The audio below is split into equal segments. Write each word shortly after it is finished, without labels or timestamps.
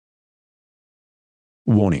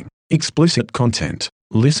Warning: explicit content.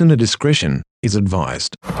 Listener discretion is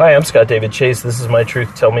advised. Hi, I'm Scott David Chase. This is My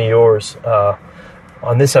Truth, Tell Me Yours.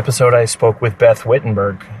 On this episode, I spoke with Beth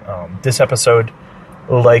Wittenberg. This episode,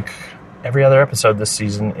 like every other episode this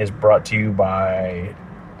season, is brought to you by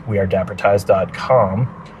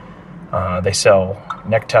wearedappertized.com. They sell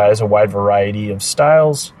neckties, a wide variety of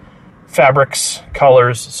styles, fabrics,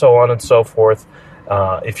 colors, so on and so forth.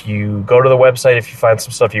 If you go to the website, if you find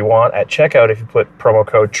some stuff you want, at checkout, if you put promo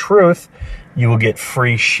code TRUTH, you will get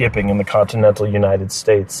free shipping in the continental United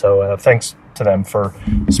States. So thanks to them for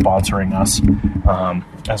sponsoring us,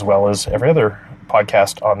 as well as every other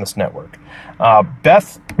podcast on this network.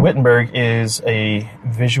 Beth Wittenberg is a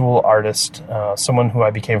visual artist, someone who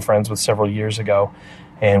I became friends with several years ago,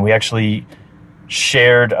 and we actually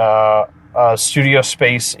shared a studio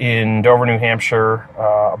space in Dover, New Hampshire,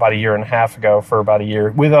 about a year and a half ago, for about a year,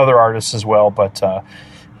 with other artists as well, but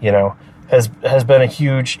has been a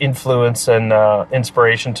huge influence and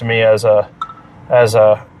inspiration to me as a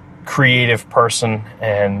creative person,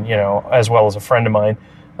 and as well as a friend of mine.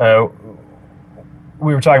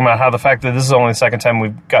 We were talking about how the fact that this is only the second time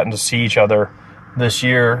we've gotten to see each other this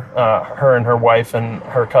year. Her and her wife and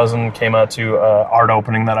her cousin came out to an art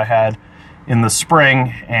opening that I had in the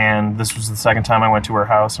spring, and this was the second time I went to her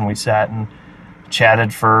house, and we sat and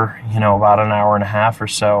chatted for about an hour and a half or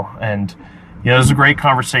so, and it was a great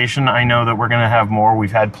conversation. I know that we're going to have more.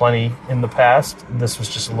 We've had plenty in the past. This was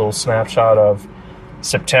just a little snapshot of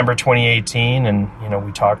September 2018, and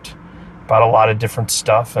we talked about a lot of different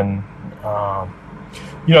stuff, and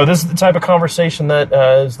this is the type of conversation that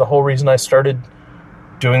is the whole reason I started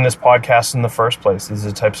doing this podcast in the first place. These are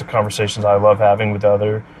the types of conversations I love having with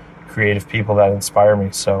other creative people that inspire me.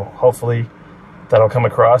 So hopefully that'll come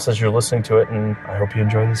across as you're listening to it, and I hope you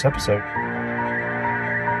enjoy this episode.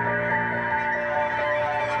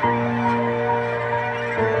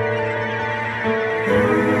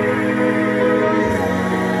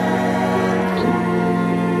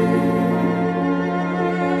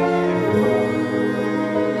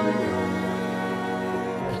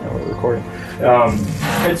 Now we're recording.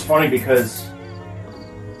 It's funny because,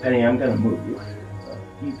 Penny, I'm going to move you.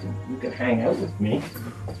 You can hang out with me,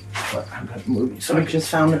 but I'm going to move you. So we just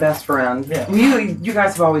found the best friend. Yeah. You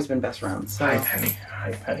guys have always been best friends. So.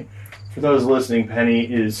 Hi, Penny. For those listening, Penny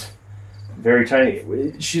is very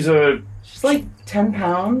tiny. She's like 10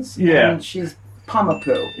 pounds. Yeah. And she's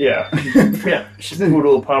Pomapoo. Yeah. Yeah. She's a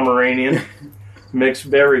poodle Pomeranian. Mixed,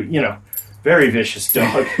 very vicious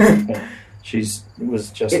dog. She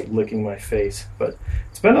was just licking my face, but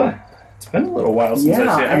it's been a little while since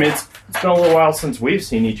I've seen. It's been a little while since we've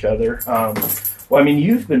seen each other.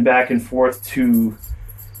 You've been back and forth to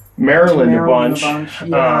Maryland a bunch.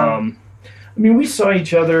 Yeah. We saw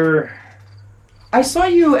each other. I saw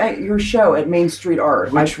you at your show at Main Street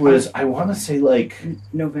Art, which was, I want to say, like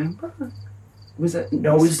November. Was it?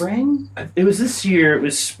 No, it was spring. It was this year. It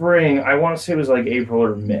was spring. I want to say it was like April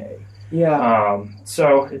or May. Yeah.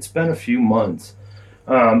 So it's been a few months,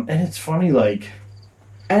 and it's funny, like.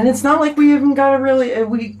 And it's not like we even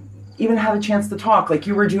we even had a chance to talk. Like,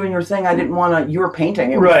 you were doing your thing. I didn't want to. You were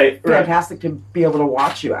painting. It was fantastic to be able to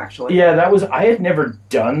watch you, actually. Yeah, I had never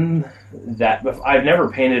done that before. I've never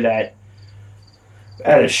painted at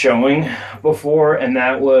a showing before, and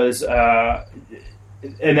that was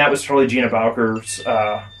totally Gina Bowker's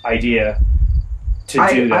idea to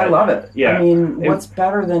do that. I love it. Yeah. What's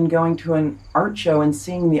better than going to an art show and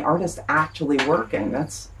seeing the artist actually working?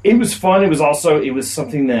 It was fun. It was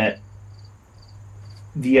something that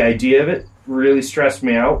the idea of it really stressed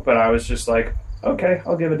me out, but I was just like, okay,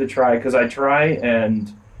 I'll give it a try, because I try,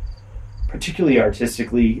 and particularly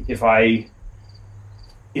artistically, if I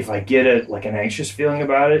get an anxious feeling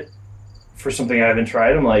about it for something I haven't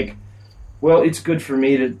tried, I'm like, well, it's good for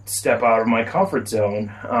me to step out of my comfort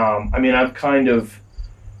zone.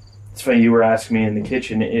 It's funny, you were asking me in the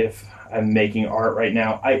kitchen if I'm making art right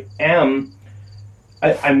now. I am.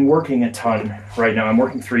 I'm working a ton right now. I'm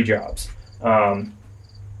working 3 jobs.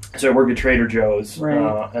 So I work at Trader Joe's,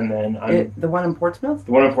 right. And then the one in Portsmouth?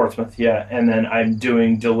 The one in Portsmouth, yeah. And then I'm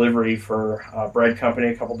doing delivery for a bread company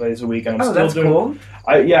a couple days a week. And that's cool.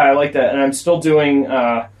 I like that. And I'm still doing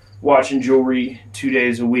watch and jewelry 2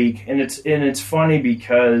 days a week. And it's funny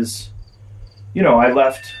because, I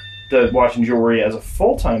left the watch and jewelry as a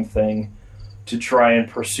full-time thing to try and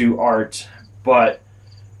pursue art, but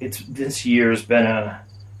this year's been a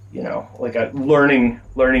learning,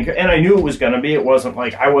 and I knew it was going to be. I wasn't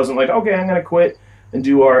like, okay, I'm going to quit and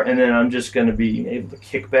do art, and then I'm just going to be able to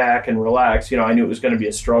kick back and relax. I knew it was going to be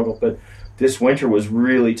a struggle, but this winter was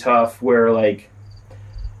really tough, where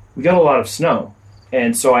we got a lot of snow,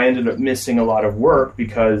 And so I ended up missing a lot of work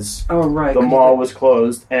because the mall was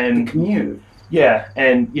closed and the commute. Yeah,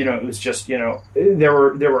 and it was just there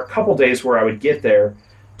were a couple days where I would get there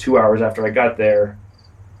 2 hours after I got there,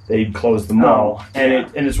 they'd close the mall, and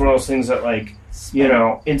it's one of those things that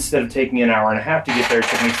instead of taking an hour and a half to get there, it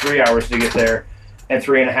took me 3 hours to get there, and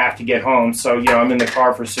 3.5 to get home. So I'm in the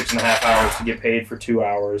car for 6.5 hours to get paid for 2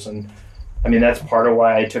 hours, and I mean that's part of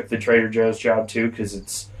why I took the Trader Joe's job too, because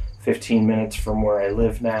it's 15 minutes from where I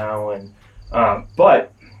live now, and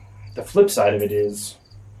but the flip side of it is.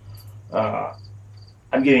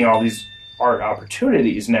 I'm getting all these art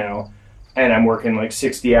opportunities now, and I'm working like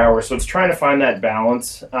 60 hours. So it's trying to find that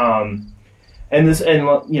balance.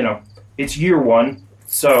 It's year one,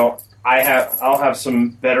 so I'll have some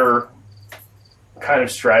better kind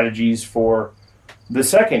of strategies for the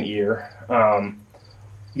second year.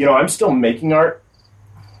 I'm still making art.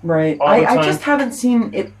 Right. I just haven't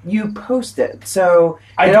seen it. You post it, so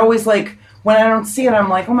it always like. When I don't see it, I'm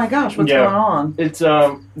like, oh my gosh, what's going on? It's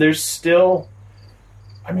there's still,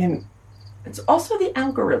 I mean, it's also the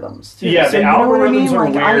algorithms too. Yeah, so the algorithms are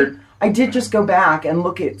weird. I did just go back and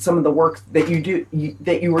look at some of the work that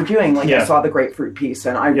you were doing. Like I saw the grapefruit piece,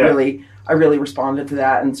 and I really responded to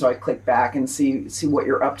that, and so I clicked back and see what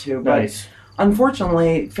you're up to. But nice.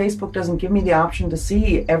 Unfortunately, Facebook doesn't give me the option to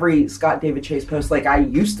see every Scott David Chase post like I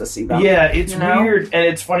used to see them. Yeah, it's weird, and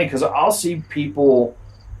it's funny because I'll see people.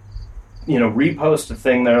 Repost a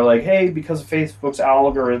thing. They're like, hey, because of Facebook's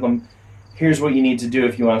algorithm, here's what you need to do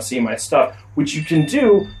if you want to see my stuff, which you can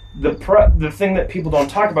do. The thing that people don't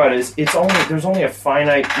talk about is there's only a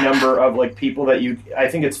finite number of like people that I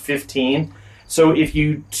think it's 15. So if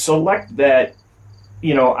you select that,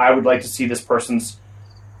 I would like to see this person's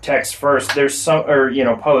text first. There's some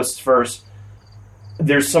posts first.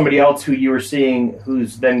 There's somebody else who you were seeing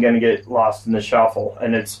who's then going to get lost in the shuffle,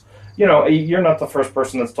 and it's. You're not the first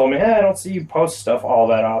person that's told me, hey, I don't see you post stuff all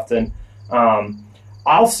that often.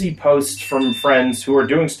 I'll see posts from friends who are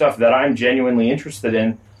doing stuff that I'm genuinely interested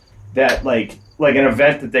in that like an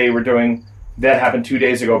event that they were doing that happened 2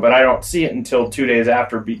 days ago, but I don't see it until 2 days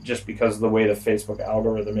after just because of the way the Facebook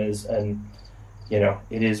algorithm is. And,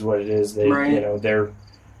 it is what it is. They,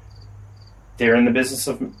 they're in the business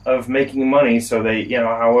of making money. So they,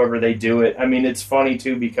 however they do it. I mean, it's funny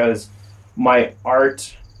too, because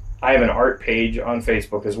I have an art page on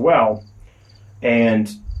Facebook as well, and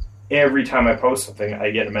every time I post something,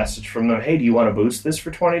 I get a message from them, hey, do you want to boost this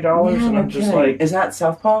for $20? Yeah, and I'm just like... Is that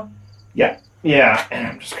Southpaw? Yeah, and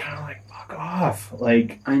I'm just kind of like, fuck off.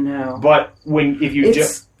 Like, I know. But if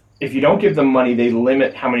you don't give them money, they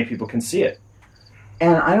limit how many people can see it.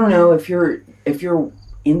 And I don't know if you're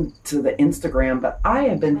into the Instagram, but I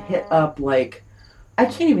have been hit up like... I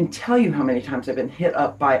can't even tell you how many times I've been hit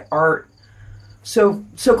up by art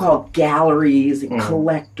so-called galleries and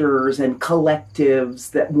collectors and collectives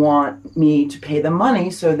that want me to pay them money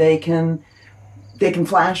so they can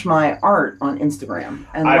flash my art on Instagram.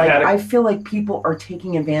 And I feel like people are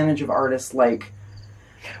taking advantage of artists like.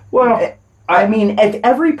 Well, I mean, if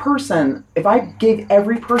I gave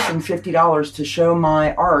every person $50 to show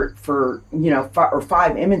my art for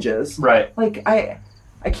 5 images, right? Like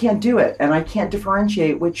I can't do it, and I can't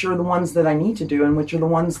differentiate which are the ones that I need to do and which are the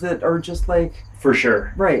ones that are just like... For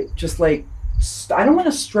sure. Right, just like, I don't want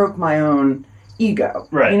to stroke my own ego.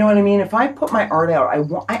 Right. You know what I mean? If I put my art out,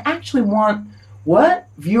 I actually want,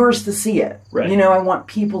 viewers to see it. Right. I want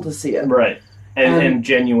people to see it. Right, and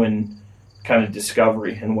genuine kind of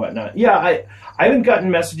discovery and whatnot. Yeah, I haven't gotten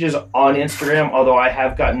messages on Instagram, although I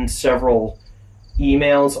have gotten several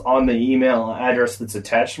emails on the email address that's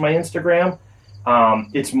attached to my Instagram.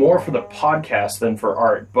 It's more for the podcast than for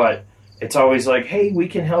art, but it's always like, hey, we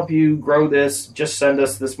can help you grow this, just send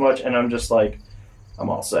us this much, and I'm just like, I'm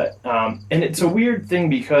all set. And it's a weird thing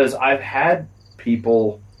because I've had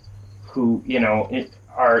people who,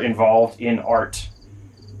 are involved in art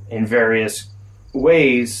in various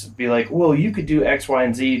ways be like, well, you could do X, Y,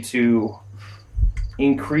 and Z to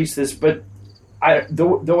increase this, but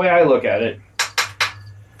the way I look at it,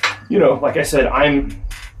 like I said, I'm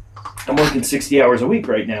working 60 hours a week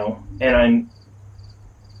right now, and I'm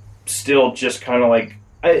still just kind of like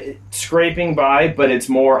scraping by, but it's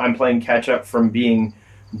more I'm playing catch up from being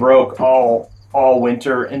broke all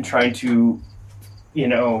winter and trying to,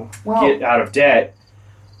 get out of debt.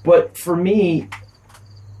 But for me,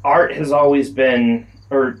 art has always been,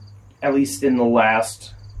 or at least in the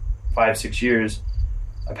last 5-6 years,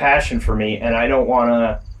 a passion for me, and I don't want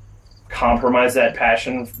to compromise that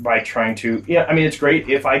passion by trying to... Yeah, I mean, it's great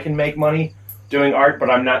if I can make money doing art, but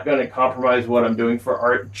I'm not going to compromise what I'm doing for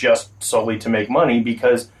art just solely to make money,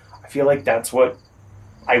 because I feel like that's what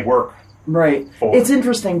I work Right. for. It's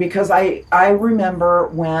interesting because I remember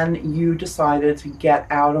when you decided to get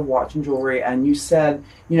out of watch and jewelry and you said,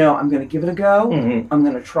 I'm going to give it a go. Mm-hmm. I'm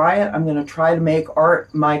going to try it. I'm going to try to make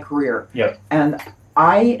art my career. Yep. And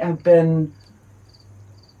I've been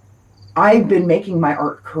making my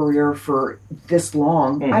art career for this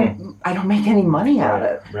long. Mm-hmm. I don't make any money at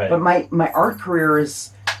it. Right. But my art career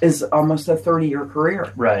is almost a 30-year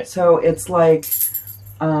career. Right. So it's like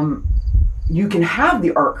you can have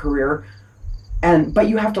the art career, but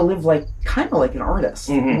you have to live kind of like an artist,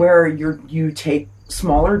 mm-hmm. where you take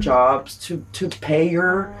smaller jobs to pay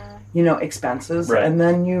your expenses, right. and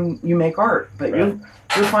then you make art. But right.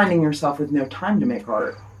 you're finding yourself with no time to make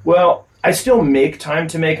art. Well, I still make time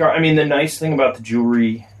to make art. I mean, the nice thing about the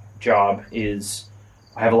jewelry job is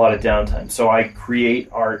I have a lot of downtime, so I create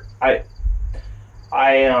art. I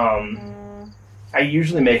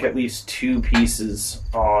usually make at least 2 pieces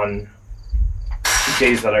on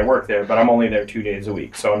days that I work there, but I'm only there 2 days a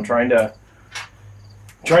week. So I'm trying to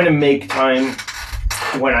make time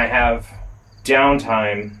when I have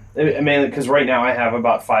downtime. Mainly because right now I have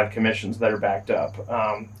about 5 commissions that are backed up.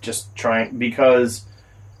 Because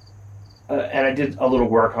and I did a little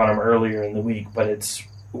work on them earlier in the week, but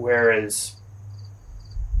whereas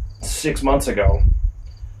 6 months ago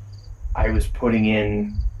I was putting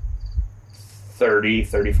in 30,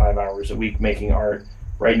 35 hours a week making art.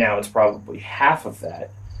 Right now it's probably half of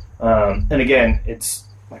that. And again, it's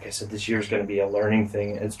like I said, this year is going to be a learning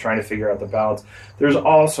thing. It's trying to figure out the balance. There's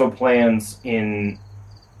also plans in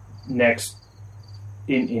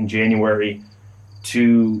January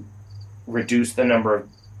to reduce the number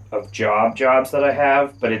of jobs that I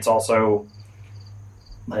have, but it's also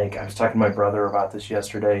like I was talking to my brother about this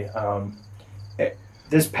yesterday.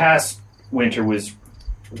 This past winter was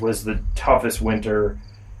the toughest winter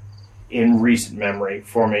in recent memory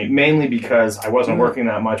for me, mainly because I wasn't working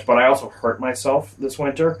that much, but I also hurt myself this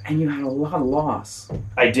winter. And you had a lot of loss.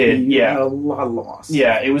 I did, You had a lot of loss.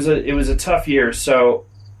 Yeah, it was a tough year. So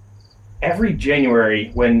every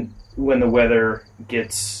January when the weather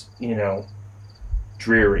gets,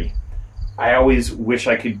 dreary, I always wish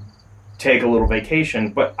I could take a little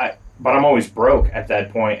vacation, but I'm always broke at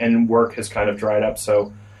that point, and work has kind of dried up.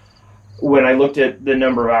 So when I looked at the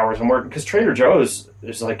number of hours I'm working, because Trader Joe's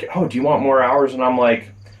is like, oh, do you want more hours? And I'm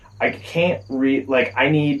like, I can't I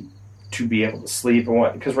need to be able to sleep,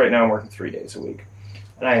 because right now I'm working 3 days a week.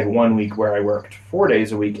 And I had 1 week where I worked 4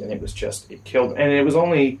 days a week, and it killed. And it was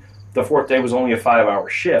only, the 4th day was only a 5-hour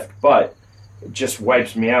shift, but it just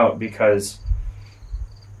wipes me out because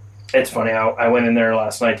it's funny how I went in there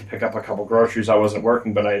last night to pick up a couple groceries. I wasn't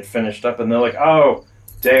working, but I had finished up, and they're like, oh,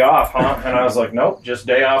 day off, huh? And I was like, nope, just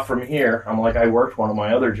day off from here. I'm like, I worked one of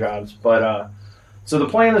my other jobs. But so the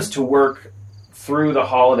plan is to work through the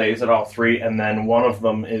holidays at all 3, and then one of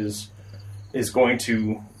them is going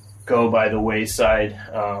to go by the wayside.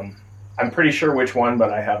 I'm pretty sure which one,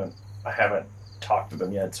 but I haven't talked to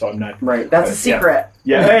them yet, so I'm not. Right, that's a secret.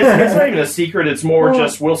 Yeah, it's not even a secret. It's more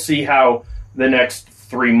just we'll see how the next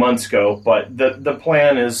 3 months go. But the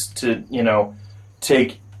plan is to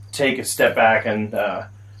take a step back and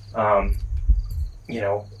I'll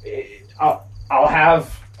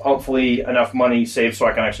have hopefully enough money saved so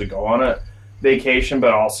I can actually go on a vacation,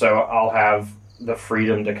 but also I'll have the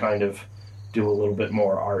freedom to kind of do a little bit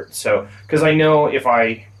more art. So, because I know if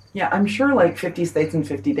I... Yeah, I'm sure 50 States in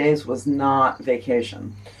 50 Days was not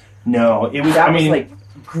vacation. No, it was... It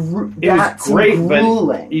was great,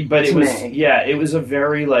 grueling but it was... me. Yeah, it was a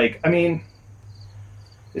very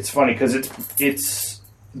it's funny because it's...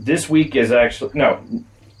 This week is actually... No,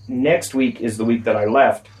 next week is the week that I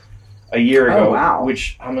left a year ago. Oh, wow.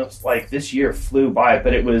 Which I'm like, this year flew by,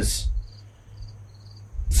 but it was...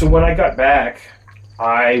 So when I got back,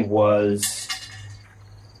 I was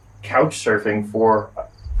couch surfing for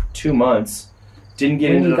 2 months. Didn't get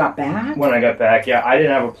When into you got back? When I got back, yeah. I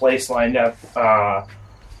didn't have a place lined up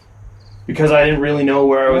because I didn't really know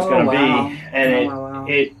where I was going to be. And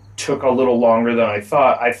it took a little longer than I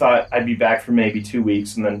thought. I thought I'd be back for maybe 2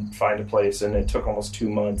 weeks and then find a place, and it took almost 2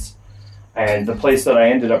 months. And the place that I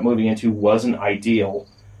ended up moving into wasn't ideal,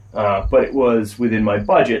 but it was within my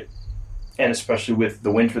budget, and especially with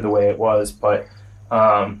the winter the way it was. But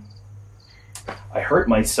I hurt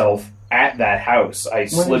myself at that house.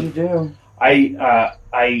 What did you do?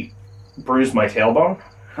 I bruised my tailbone,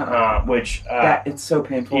 which... it's so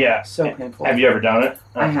painful. Yeah. So painful. Have you ever done it?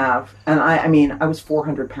 I have. And I mean, I was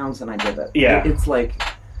 400 pounds and I did it. Yeah. It's like,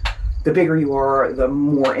 the bigger you are, the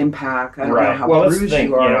more impact. I don't know how that's the bruised thing,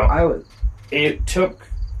 you are. It took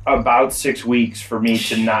about 6 weeks for me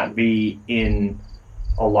to not be in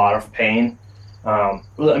a lot of pain. I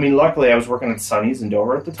mean, luckily I was working at Sonny's in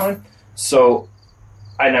Dover at the time, So,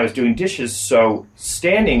 and I was doing dishes, so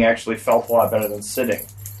standing actually felt a lot better than sitting.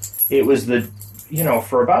 It was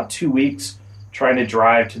for about 2 weeks trying to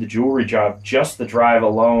drive to the jewelry job, just the drive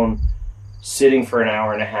alone, sitting for an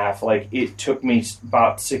hour and a half, like it took me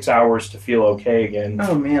about 6 hours to feel okay again.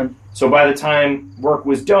 Oh, man. So by the time work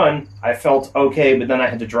was done, I felt okay, but then I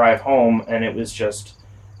had to drive home, and it was just,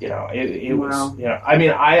 it Wow. was, I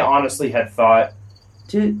mean, I honestly had thought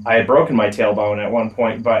I had broken my tailbone at one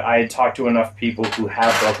point, but I had talked to enough people who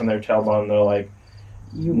have broken their tailbone. They're like,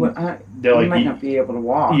 you like, might not be able to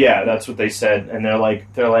walk. yeah, that's what they said. And they're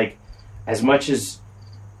like, as much as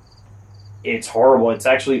it's horrible, it's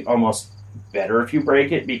actually almost better if you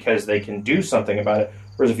break it because they can do something about it.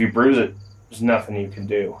 Whereas if you bruise it, there's nothing you can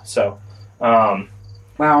do. So, wow,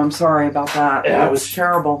 I'm sorry about that. Yeah, It was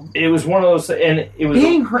terrible. It was one of those, and it was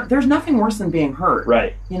Being hurt. There's nothing worse than being hurt.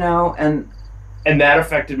 right. And that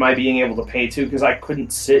affected my being able to paint too, because I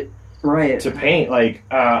couldn't sit right. to paint. Like,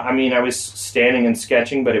 I mean, I was standing and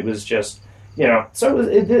sketching, but it was just, So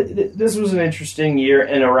this was an interesting year,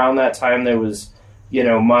 and around that time there was,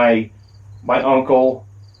 my uncle,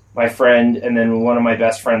 my friend, and then one of my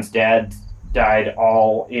best friend's dad died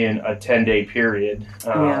all in a 10-day period.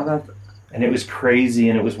 And it was crazy,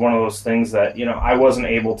 and it was one of those things that, I wasn't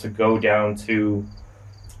able to go down to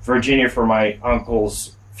Virginia for my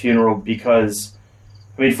uncle's funeral because,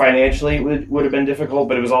 I mean, financially it would have been difficult,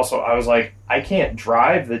 but it was also, I was like, I can't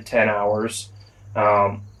drive the 10 hours.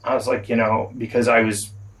 I was like, because I was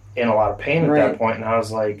in a lot of pain at that point, and I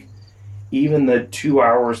was like, even the 2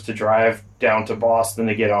 hours to drive down to Boston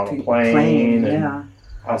to get on a plane, and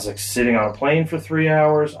I was like sitting on a plane for 3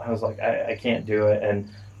 hours. I was like, I can't do it. And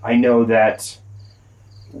I know that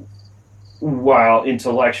while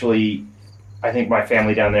intellectually I think my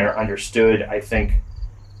family down there understood, I think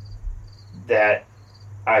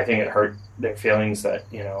it hurt their feelings that,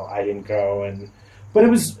 I didn't go. But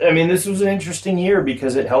this was an interesting year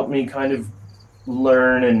because it helped me kind of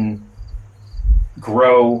learn and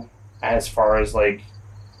grow as far as like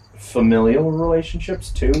familial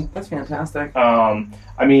relationships too. That's fantastic.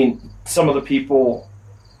 I mean, some of the people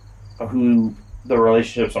who the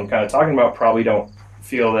relationships I'm kind of talking about probably don't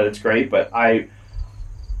feel that it's great, but I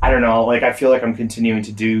don't know, like I feel like I'm continuing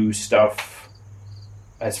to do stuff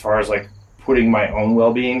as far as like putting my own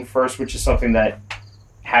well-being first, which is something that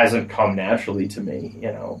hasn't come naturally to me,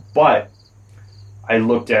 but I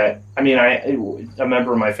looked at, a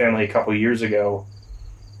member of my family a couple years ago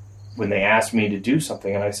when they asked me to do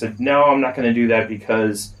something, and I said, no, I'm not going to do that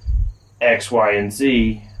because X, Y, and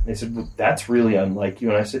Z. They said, well, that's really unlike you.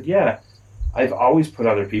 And I said, yeah, I've always put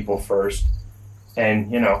other people first,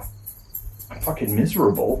 and, I'm fucking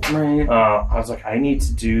miserable. Right. I was like, I need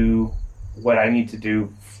to do what I need to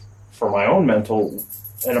do for my own mental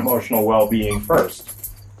and emotional well-being first.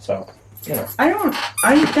 So,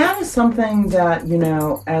 that is something that,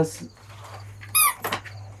 as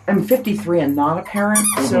I'm 53 and not a parent,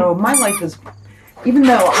 so my life is, even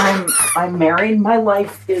though I'm married, my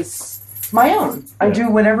life is my own. I do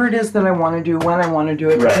whatever it is that I want to do when I want to do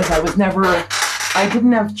it because I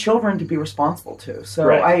didn't have children to be responsible to. So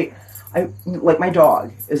I like my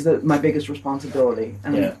dog is my biggest responsibility.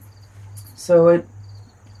 And so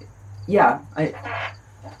I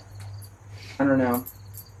don't know.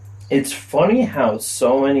 It's funny how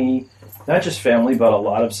so many, not just family, but a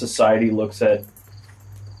lot of society looks at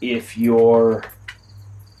if you're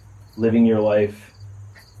living your life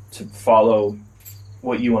to follow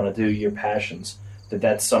what you want to do, your passions,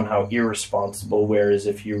 that's somehow irresponsible, whereas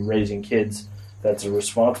if you're raising kids, that's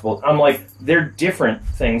irresponsible. I'm like, they're different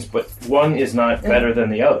things, but one is not better than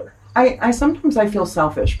the other. I sometimes I feel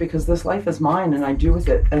selfish because this life is mine and I do with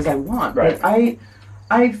it as I want. Right.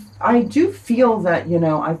 But I do feel that,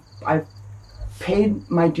 I've paid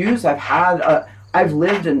my dues. I've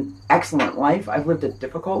lived an excellent life. I've lived a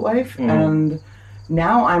difficult life. Mm-hmm. And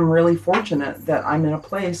now I'm really fortunate that I'm in a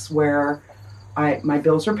place where my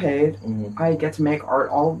bills are paid. Mm-hmm. I get to make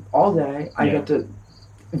art all day. I get to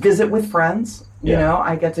visit with friends.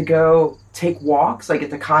 I get to go take walks. I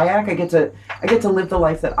get to kayak. I get to live the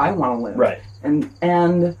life that I want to live. Right.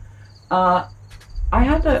 And I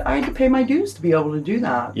had to pay my dues to be able to do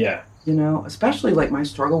that. Yeah. Especially like my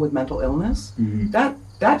struggle with mental illness. Mm-hmm.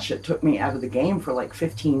 That shit took me out of the game for like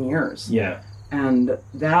 15 years. Yeah. And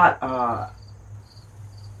that I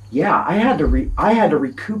had to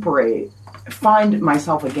recuperate, find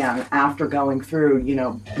myself again after going through,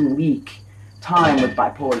 bleak time with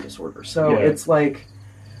bipolar disorder. So it's like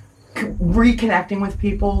reconnecting with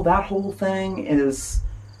people. That whole thing is,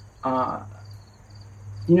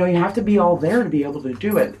 you have to be all there to be able to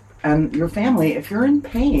do it. And your family, if you're in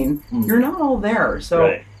pain, you're not all there.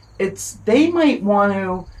 So they might want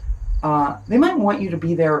to. They might want you to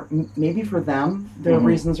be there, maybe for them. Their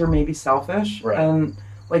reasons are maybe selfish, Right. and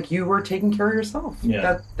like you were taking care of yourself.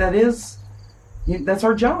 Yeah. That's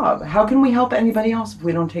our job. How can we help anybody else if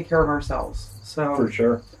we don't take care of ourselves? So For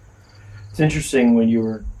sure. It's interesting when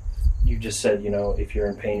you just said, if you're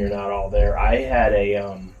in pain, you're not all there. I had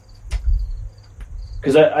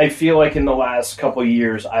because I feel like in the last couple of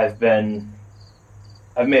years, I've made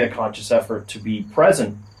a conscious effort to be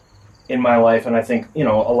present in my life, and I think a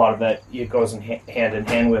lot of that it goes hand in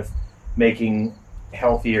hand with making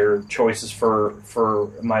healthier choices for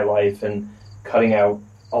my life and cutting out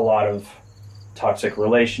a lot of toxic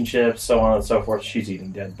relationships, so on and so forth. She's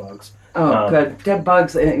eating dead bugs. Oh, good. Dead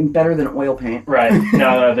bugs, better than oil paint. Right.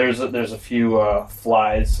 No, there's a few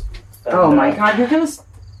flies. Oh my God, you're gonna.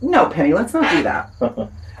 No, Penny, let's not do that.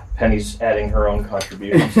 Penny's adding her own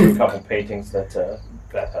contributions to a couple paintings that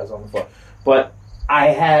Beth has on the floor. But I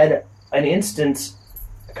had an instance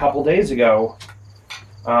a couple days ago,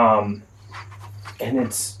 and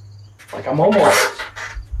it's like I'm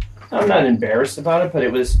not embarrassed about it, but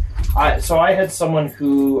it was. So I had someone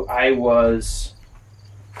who I was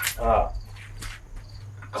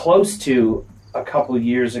close to a couple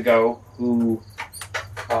years ago who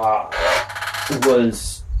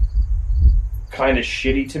was kind of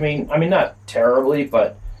shitty to me. I mean, not terribly,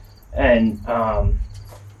 but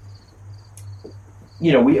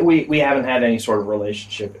we haven't had any sort of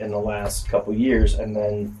relationship in the last couple years, and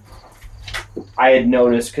then I had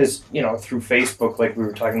noticed because through Facebook, like we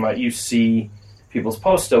were talking about, you see people's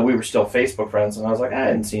posts still. We were still Facebook friends, and I was like, I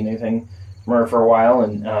hadn't seen anything from her for a while,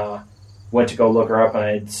 and went to go look her up, and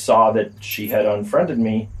I saw that she had unfriended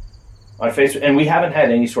me on Facebook, and we haven't had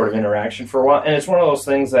any sort of interaction for a while. And it's one of those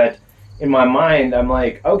things that in my mind I'm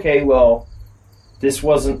like, okay, well, this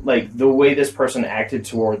wasn't like the way this person acted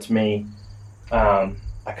towards me a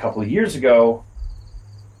couple of years ago.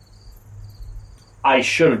 I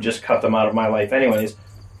should have just cut them out of my life anyways.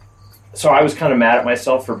 So I was kind of mad at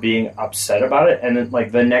myself for being upset about it. And then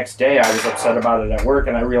like the next day I was upset about it at work,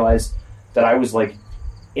 and I realized that I was like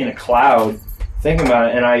in a cloud thinking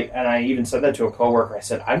about it. And I even said that to a coworker. I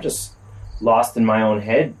said, I'm just lost in my own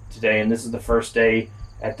head today, and this is the first day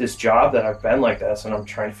at this job that I've been like this, and I'm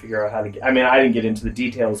trying to figure out how to get, I didn't get into the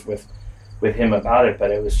details with him about it,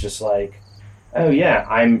 but it was just like, oh yeah,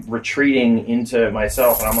 I'm retreating into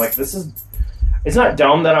myself, and I'm like, it's not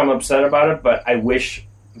dumb that I'm upset about it, but I wish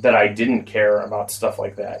that I didn't care about stuff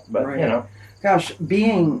like that. But Right. Gosh,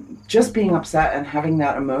 being upset and having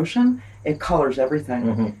that emotion, it colors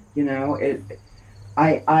everything. Mhm.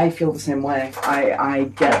 I feel the same way. I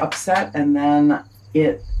get upset, and then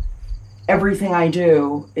everything I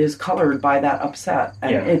do is colored by that upset,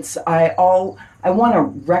 and Yeah. I want to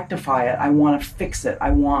rectify it. I want to fix it.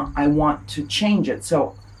 I want to change it.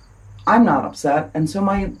 So I'm not upset, and so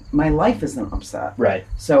my life isn't upset. Right.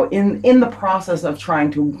 So in the process of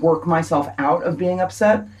trying to work myself out of being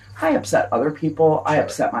upset, I upset other people. I Sure.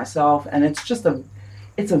 upset myself, and it's just a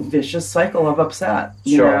vicious cycle of upset.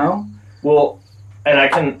 You Sure. know? Well, and I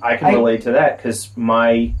can relate to that, because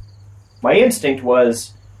my instinct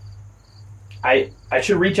was I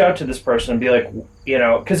should reach out to this person and be like,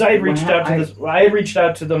 because I had reached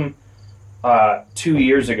out to them 2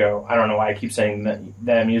 years ago. I don't know why I keep saying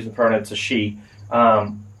that I'm using the pronoun, it's a she.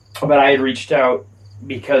 But I had reached out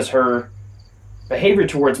because her behavior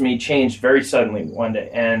towards me changed very suddenly one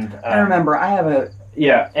day. And I remember I have a...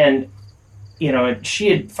 Yeah, and,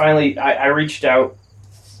 she had finally... I reached out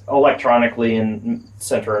electronically and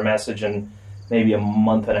sent her a message, and maybe a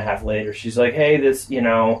month and a half later, she's like, hey, this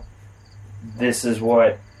is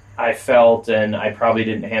what I felt, and I probably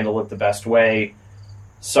didn't handle it the best way.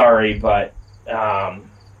 Sorry, but I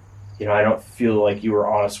don't feel like you were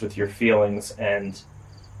honest with your feelings. And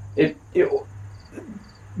it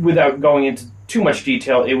without going into too much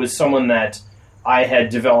detail, it was someone that I had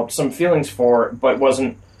developed some feelings for, but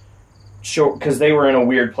wasn't sure, because they were in a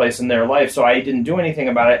weird place in their life. So I didn't do anything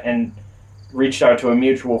about it, and reached out to a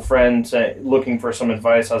mutual friend looking for some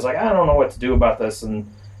advice. I was like, I don't know what to do about this, and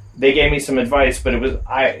they gave me some advice. But it was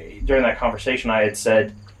during that conversation I had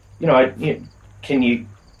said, can you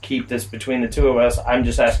keep this between the two of us? I'm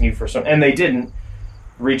just asking you for some. And they didn't.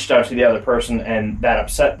 Reached out to the other person, and that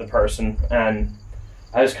upset the person. And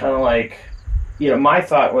I was kind of like, my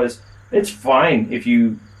thought was, it's fine if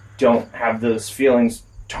you don't have those feelings.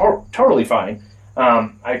 Totally fine.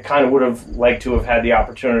 I kind of would have liked to have had the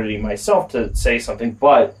opportunity myself to say something,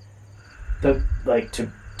 but to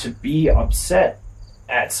be upset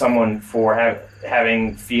at someone for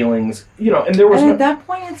having feelings, and there was at that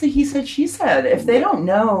point, it's a he said, she said. If they don't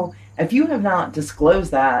know, if you have not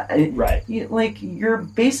disclosed that, Right. you're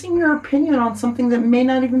basing your opinion on something that may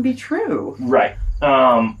not even be true. Right.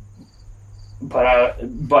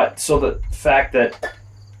 But so the fact that,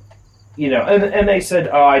 and they said,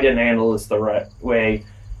 oh, I didn't handle this the right way,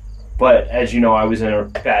 but as you know, I was in a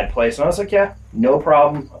bad place, and I was like, yeah, no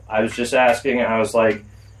problem. I was just asking. I was like,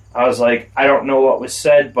 I don't know what was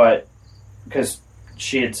said, but because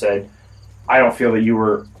she had said, I don't feel that you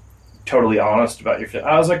were totally honest about your feelings.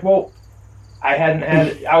 I was like, well, I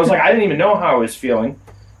didn't even know how I was feeling,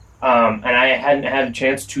 and I hadn't had a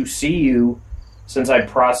chance to see you since I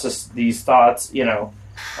processed these thoughts,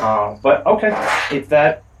 But okay, if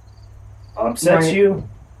that upsets you,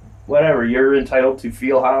 whatever, you're entitled to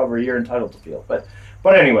feel however you're entitled to feel. But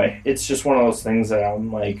anyway, it's just one of those things that I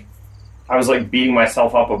was like beating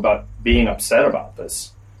myself up about being upset about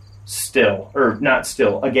this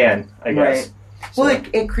again, I guess. Right. So, well,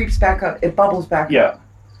 it creeps back up. It bubbles back up.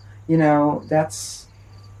 That's,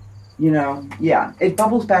 it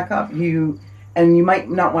bubbles back up. And you might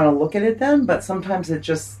not want to look at it then, but sometimes it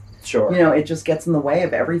just, it just gets in the way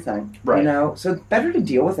of everything. Right. So it's better to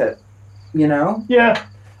deal with it, Yeah.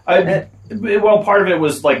 Well, part of it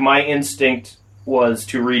was like my instinct was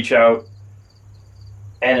to reach out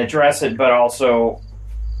and address it, but also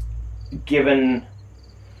given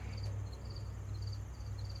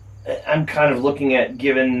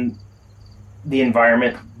the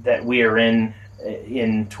environment that we are in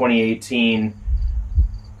 2018,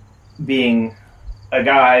 being a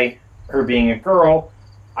guy, her being a girl,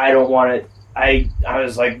 I don't want it. I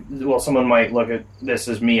was like, well, someone might look at this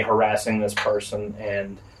as me harassing this person,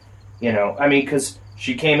 and because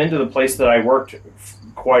she came into the place that I worked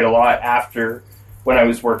quite a lot after when I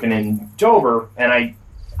was working in Dover, and I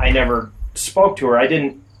never spoke to her. I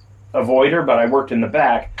didn't avoid her, but I worked in the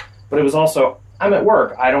back. But it was also, I'm at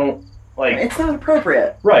work. I don't it's not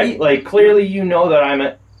appropriate, right? Like clearly,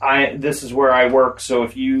 that this is where I work. So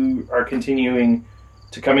if you are continuing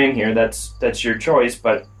to come in here, that's your choice.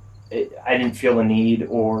 But I didn't feel the need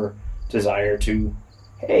or desire to,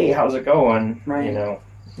 hey, how's it going? Right.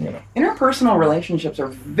 Interpersonal relationships are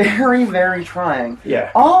very, very trying.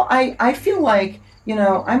 Yeah. I feel like,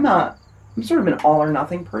 I'm sort of an all or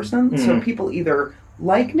nothing person. Mm-hmm. So people either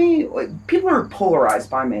like me, people are polarized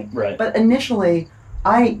by me. Right. But initially,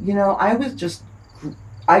 I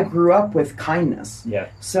grew up with kindness. Yeah.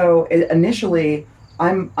 So initially,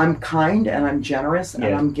 I'm kind and I'm generous and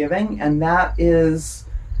I'm giving, and that is,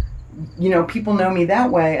 people know me that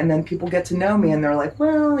way, and then people get to know me and they're like,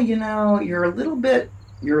 well, you're a little bit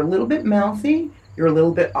mouthy, you're a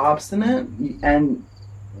little bit obstinate, and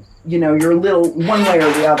you're a little one way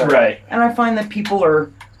or the other. Right. And I find that people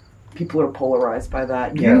are polarized by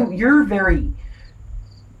that. Yeah. You're very,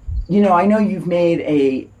 I know you've made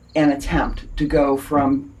an attempt to go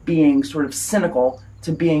from being sort of cynical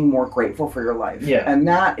to being more grateful for your life. Yeah. And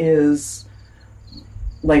that is,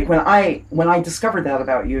 like, when I discovered that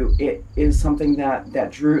about you, it is something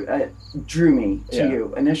that drew me to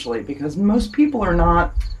you initially, because most people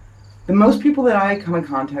that I come in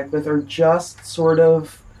contact with are just sort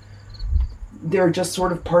of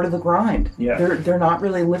part of the grind. Yeah. They're not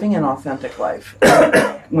really living an authentic life.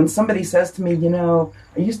 When somebody says to me,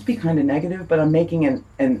 I used to be kind of negative, but I'm making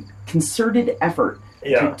an concerted effort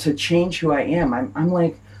to change who I am. I'm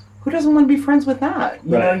like, who doesn't want to be friends with that?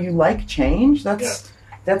 You like change? That's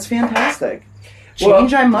fantastic.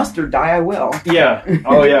 Change I must, or die I will. Yeah.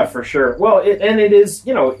 Oh yeah, for sure. Well, it is,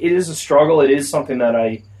 it is a struggle. It is something that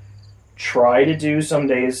I try to do. Some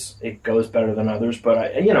days it goes better than others,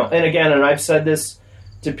 but and I've said this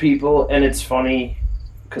to people, and it's funny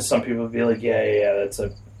because some people be like, yeah, that's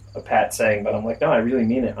a pat saying, but I'm like, no, I really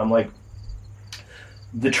mean it. I'm like,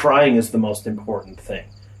 the trying is the most important thing,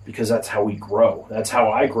 because that's how we grow. That's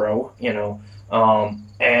how I grow,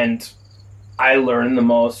 and I learn the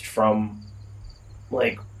most from,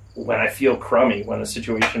 like, when I feel crummy, when a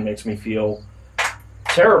situation makes me feel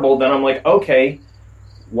terrible, then I'm like, okay,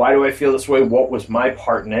 why do I feel this way? What was my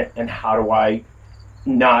part in it? And how do I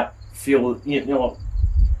not feel, the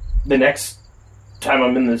next time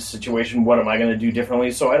I'm in this situation, what am I going to do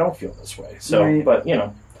differently so I don't feel this way? So, right. But,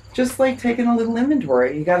 just like taking a little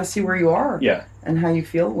inventory. You got to see where you are. Yeah. And how you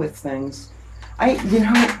feel with things.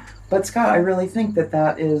 But Scott, I really think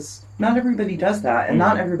that is, not everybody does that, and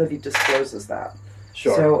not everybody discloses that.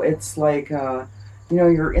 Sure. So it's like,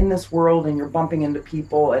 you're in this world and you're bumping into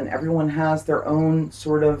people, and everyone has their own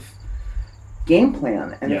sort of game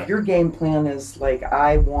plan. And if your game plan is like,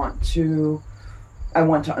 I want to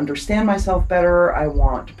understand myself better, I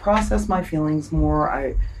want to process my feelings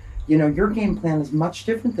more, your game plan is much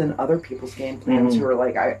different than other people's game plans who are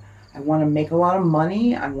like, want to make a lot of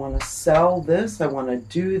money. I want to sell this. I want to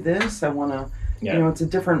do this. I want to, Yeah. you know, it's a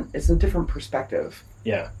different perspective.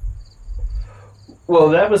 Yeah. Well,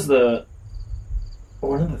 that was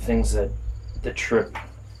one of the things that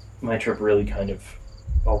my trip really kind of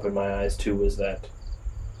opened my eyes to, was that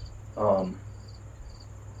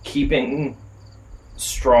keeping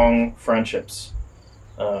strong friendships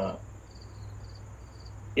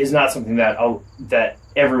is not something that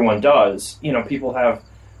everyone does. You know, people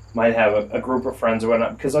might have a group of friends or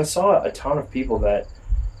whatnot, because I saw a ton of people that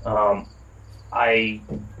I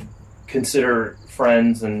consider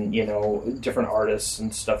friends, and, you know, different artists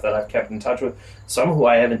and stuff that I've kept in touch with, some who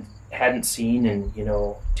I hadn't seen in, you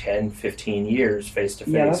know, 10, 15 years face to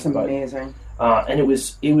face. Yeah, that's amazing. And it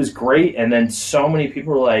was great. And then so many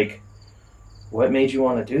people were like, what made you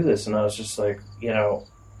want to do this? And I was just like, you know,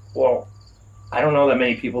 well, I don't know that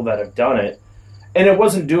many people that have done it. And it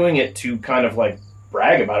wasn't doing it to kind of like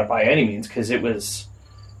brag about it by any means, because it was,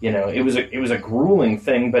 you know, it was a grueling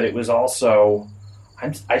thing, but it was also,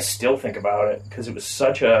 I still think about it because it was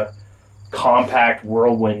such a compact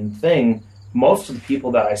whirlwind thing. Most of the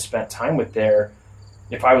people that I spent time with there,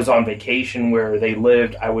 if I was on vacation where they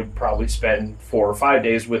lived, I would probably spend 4 or 5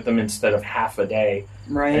 days with them instead of half a day.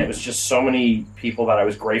 Right. And it was just so many people that I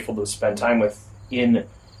was grateful to spend time with in,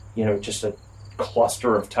 you know, just a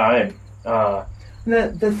cluster of time.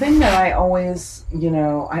 The thing that I always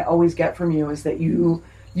get from you is that you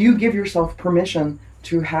give yourself permission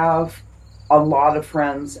to have a lot of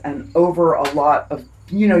friends, and over a lot of,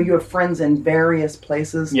 you know, you have friends in various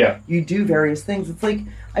places. Yeah. You do various things. It's like,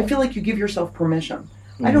 I feel like you give yourself permission.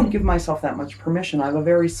 Mm-hmm. I don't give myself that much permission. I have a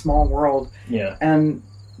very small world. Yeah. And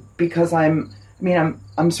because I'm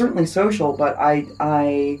certainly social, but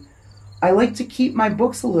I like to keep my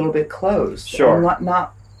books a little bit closed. Sure. And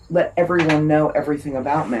not let everyone know everything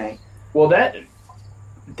about me. Well,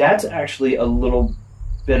 that's actually a little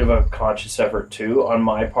bit of a conscious effort too on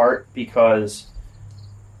my part, because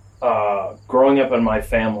growing up in my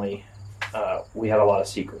family, we had a lot of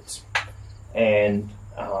secrets, and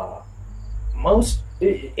most,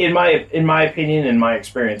 in my opinion, in my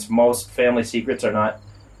experience, most family secrets are not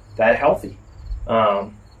that healthy,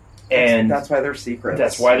 and that's why they're secrets.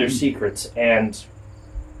 That's why they're secrets, and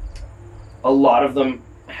a lot of them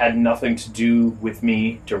had nothing to do with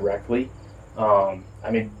me directly. I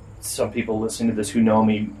mean, some people listening to this who know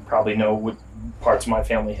me probably know what parts of my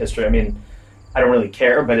family history. I mean, I don't really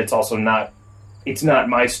care, but it's also not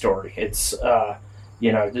my story. It's,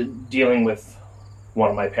 you know, dealing with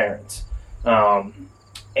one of my parents.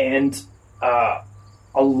 And a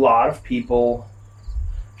lot of people,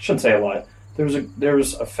 I shouldn't say a lot, there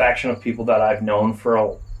was a faction of people that I've known for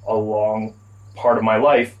a long part of my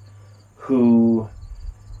life who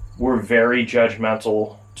were very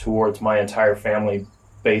judgmental towards my entire family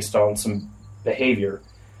based on some behavior,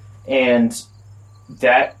 and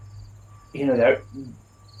that, you know,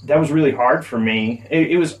 that was really hard for me.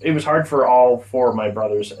 It was hard for all 4 of my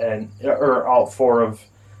brothers, or all 4 of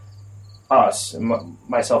us,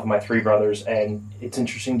 myself and my 3 brothers, and it's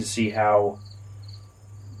interesting to see how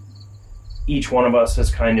each one of us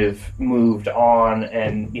has kind of moved on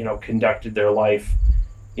and, you know, conducted their life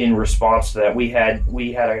in response to that. We had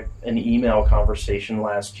an email conversation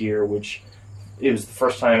last year, which it was the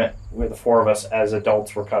first time where the 4 of us as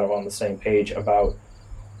adults were kind of on the same page about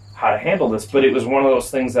how to handle this. But it was one of those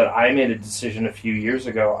things that I made a decision a few years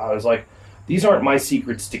ago. I was like, these aren't my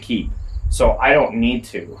secrets to keep, so I don't need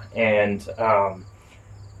to. And,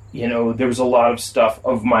 you know, there was a lot of stuff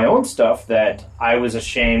of my own stuff that I was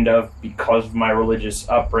ashamed of because of my religious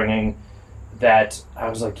upbringing, that I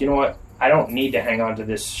was like, you know what? I don't need to hang on to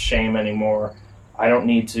this shame anymore. I don't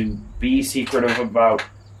need to be secretive about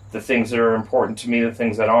the things that are important to me, the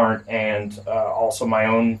things that aren't, and also my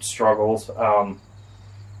own struggles. I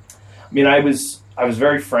mean, I was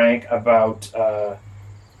very frank about.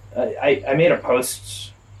 I made a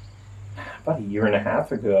post about a year and a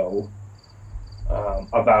half ago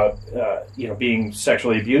about you know, being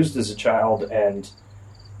sexually abused as a child, and,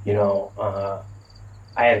 you know,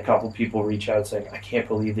 I had a couple people reach out saying, "I can't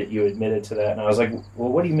believe that you admitted to that," and I was like, "Well,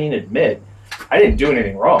 what do you mean admit? I didn't do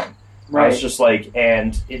anything wrong." Right. I was just like,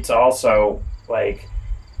 and it's also like,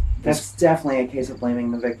 that's definitely a case of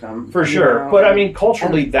blaming the victim. For sure. Know? But I mean,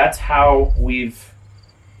 culturally, that's how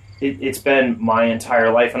it's been my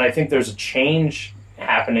entire life. And I think there's a change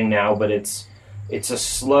happening now, but it's a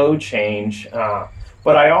slow change.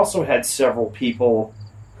 But I also had several people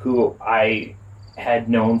who I had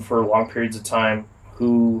known for long periods of time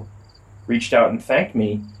who reached out and thanked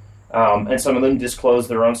me. And some of them disclosed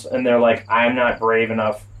their own, and they're like, I'm not brave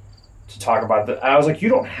enough to talk about that. I was like, you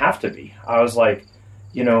don't have to be. I was like,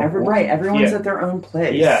 you know, everyone's yeah. at their own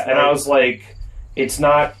place. Yeah, and I was like, it's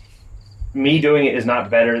not, me doing it is not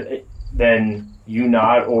better than you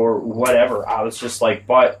not or whatever. I was just like,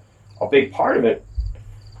 but a big part of it,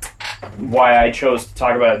 why I chose to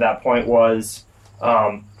talk about it at that point was,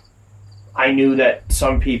 I knew that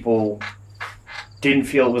some people didn't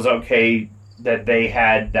feel it was okay that they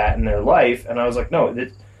had that in their life, and I was like, no,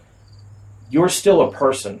 you're still a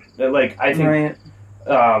person. Like, I think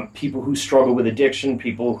people who struggle with addiction,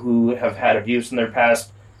 people who have had abuse in their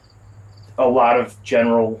past, a lot of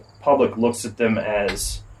general public looks at them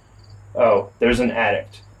as, oh, there's an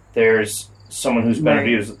addict. There's someone who's been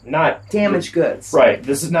abused. Not damaged goods. Right.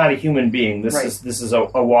 This is not a human being. This is a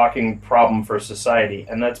walking problem for society,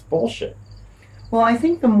 and that's bullshit. Well, I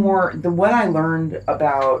think what I learned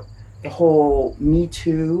about the whole Me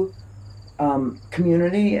Too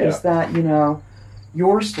community is that, you know,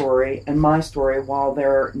 your story and my story, while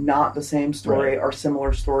they're not the same story, are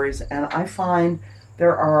similar stories. And I find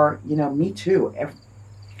there are, you know, Me Too.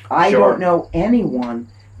 I don't know anyone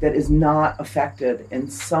that is not affected in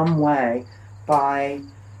some way by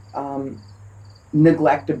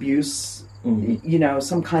neglect, abuse, you know,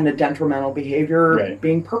 some kind of detrimental behavior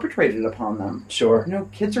being perpetrated upon them. Sure. You know,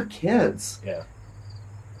 kids are kids. Yeah.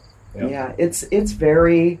 Yeah, it's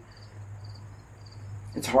very,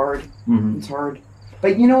 it's hard. Mm-hmm. It's hard.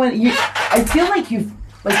 But you know what? I feel like you've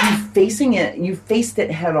faced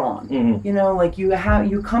it head on. Mm-hmm. You know, like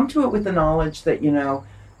you come to it with the knowledge that, you know,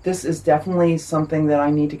 this is definitely something that I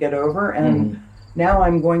need to get over, and now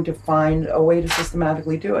I'm going to find a way to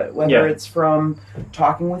systematically do it. Whether it's from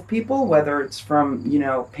talking with people, whether it's from, you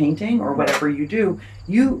know, painting or whatever you do,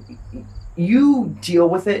 you deal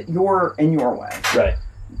with it in your way. Right.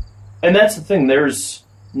 And that's the thing. There's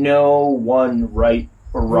no one right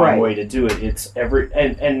or wrong way to do it. It's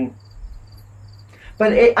and.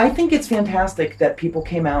 But I think it's fantastic that people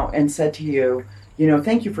came out and said to you, you know,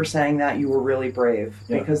 thank you for saying that. You were really brave,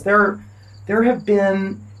 because there have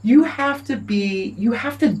been. You have to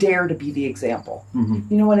dare to be the example.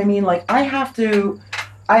 Mm-hmm. You know what I mean? Like,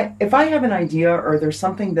 if I have an idea or there's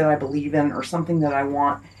something that I believe in or something that I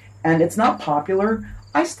want, and it's not popular,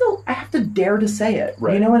 I have to dare to say it.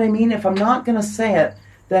 Right. You know what I mean? If I'm not going to say it,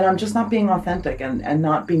 then I'm just not being authentic and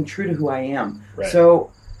not being true to who I am. Right.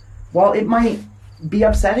 So while it might be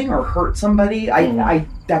upsetting or hurt somebody, I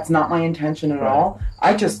that's not my intention at all.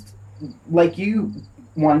 I just, like you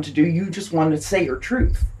wanted to do, you just wanted to say your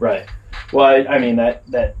truth. Right. Well, I mean,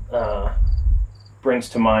 that brings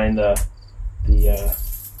to mind the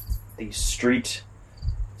street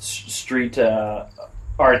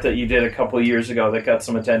art that you did a couple of years ago that got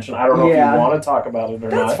some attention. I don't know if you want to talk about it or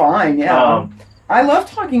not. That's fine, yeah. I love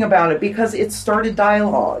talking about it because it started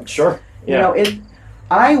dialogue. Sure. Yeah. You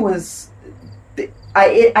know,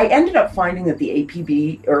 I ended up finding that the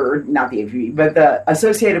APB, or not the APB, but the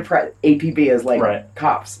Associated Press, APB is like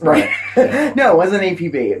cops, right? Yeah. No, it wasn't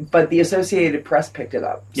APB, but the Associated Press picked it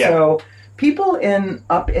up. Yeah. So people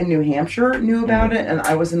up in New Hampshire knew about it, and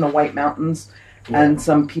I was in the White Mountains, and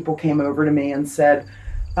some people came over to me and said,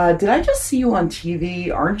 did I just see you on TV?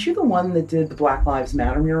 Aren't you the one that did the Black Lives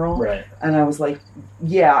Matter mural? Right. And I was like,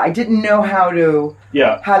 yeah, I didn't know how to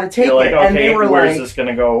take it. Like, okay, and they were where's this going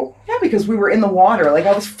to go? Yeah, because we were in the water. Like,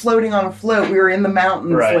 I was floating on a float. We were in the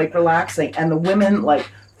mountains, like, relaxing. And the women, like,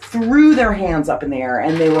 threw their hands up in the air,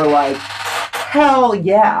 and they were like, hell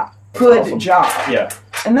yeah, good job. Yeah.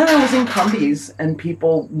 And then I was in Cumbies, and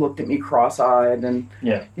people looked at me cross-eyed, and,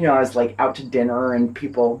 you know, I was, like, out to dinner, and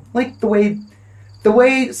people, like, the way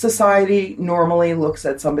society normally looks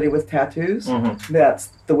at somebody with tattoos, that's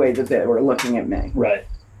the way that they were looking at me. Right.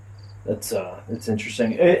 That's it's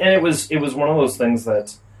interesting, and it was one of those things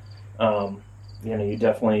that, you know, you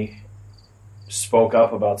definitely spoke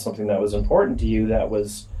up about something that was important to you. That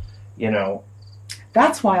was, you know,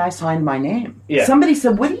 that's why I signed my name. Yeah. Somebody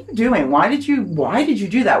said, "What are you doing? Why did you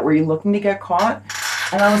do that? Were you looking to get caught?"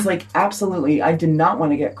 And I was like, "Absolutely, I did not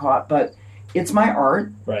want to get caught, but." It's my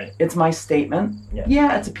art. Right. It's my statement.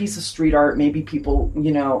 Yeah, it's a piece of street art. Maybe people,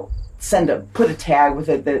 you know, put a tag with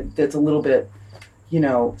it that's a little bit, you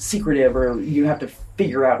know, secretive, or you have to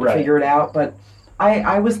figure it out. But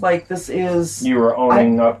I was like, this is... You were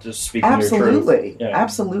owning up to speaking your truth. Absolutely. Yeah.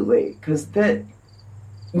 Absolutely. Because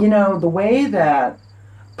you know, the way that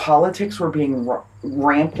politics were being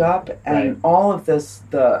ramped up and all of this,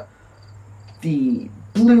 the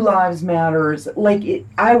Blue Lives Matters, like,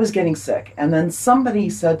 I was getting sick. And then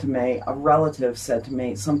a relative said to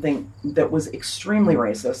me something that was extremely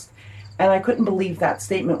racist. And I couldn't believe that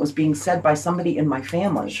statement was being said by somebody in my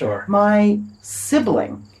family. Sure. My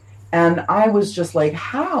sibling. And I was just like,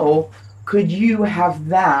 how could you have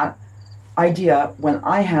that idea when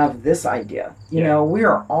I have this idea. You know, we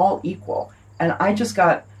are all equal. And I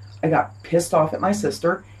got pissed off at my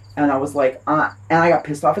sister, and I was like, and I got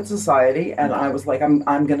pissed off at society, and I was like,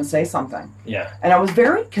 I'm going to say something. Yeah. And I was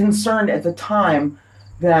very concerned at the time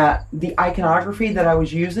that the iconography that I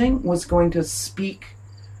was using was going to speak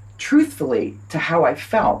truthfully to how I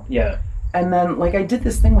felt. Yeah. And then, like, I did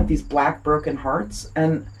this thing with these black broken hearts,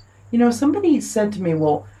 and, you know, somebody said to me,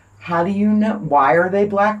 well, how do you know, why are they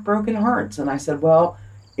black broken hearts? And I said, well,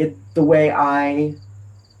 the way I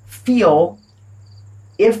feel,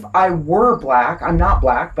 if I were black, I'm not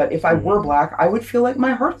black, but if I were black, I would feel like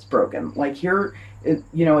my heart's broken. Like, here,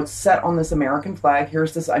 you know, it's set on this American flag,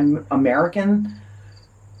 here's this American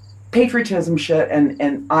patriotism shit,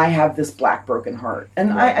 and I have this black broken heart.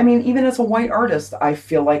 And I mean, even as a white artist, I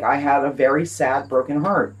feel like I had a very sad broken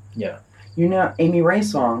heart. Yeah. You know Amy Ray's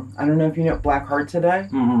song, I don't know if you know Black Heart Today?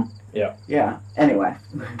 Mm-hmm. Yeah. Yeah. Anyway.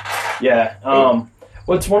 Yeah.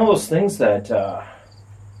 Well, it's one of those things that,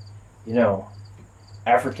 you know,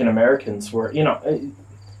 African Americans were, you know,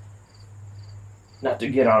 not to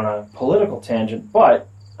get on a political tangent, but,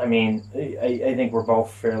 I mean, I think we're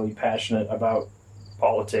both fairly passionate about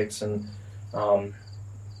politics and,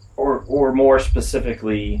 or more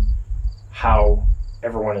specifically, how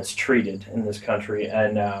everyone is treated in this country.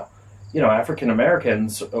 And, you know, African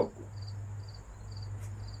Americans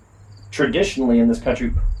traditionally in this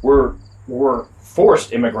country were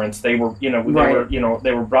forced immigrants. They were, you know,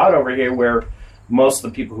 they were brought over here where most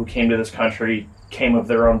of the people who came to this country came of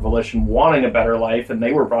their own volition, wanting a better life, and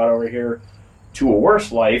they were brought over here to a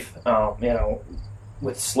worse life, you know,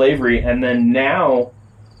 with slavery. And then now,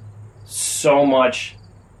 so much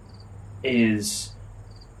is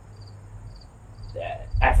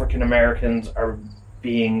African Americans are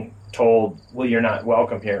being told, well, you're not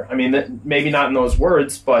welcome here. I mean, maybe not in those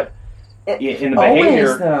words, but in the behavior.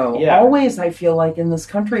 Always, though. Yeah. Always, I feel like in this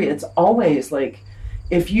country, it's always like,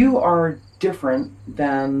 if you are different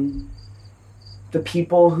than the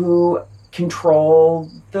people who control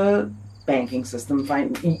the banking system,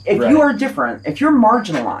 if you are different, if you're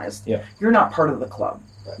marginalized, you're not part of the club.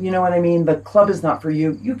 Right. You know what I mean? The club is not for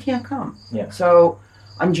you. You can't come. Yeah. So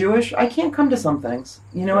I'm Jewish. I can't come to some things.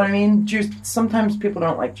 You know what I mean? Jews. Sometimes people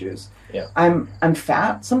don't like Jews. Yeah. I'm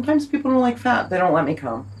fat. Sometimes people don't like fat. They don't let me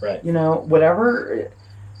come. Right. You know, whatever.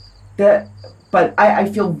 But I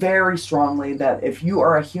feel very strongly that if you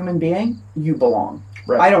are a human being, you belong.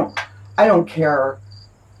 Right. I don't care.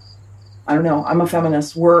 I don't know. I'm a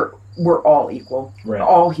feminist. We're all equal. Right.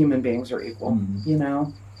 All human beings are equal. Mm-hmm. You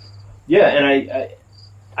know. Yeah, and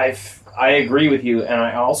I agree with you, and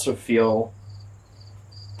I also feel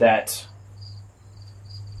that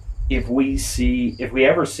if we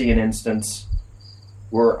ever see an instance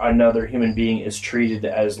where another human being is treated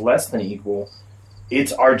as less than equal,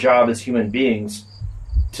 it's our job as human beings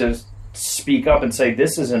to speak up and say,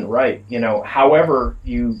 this isn't right. You know, however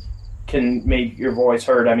you can make your voice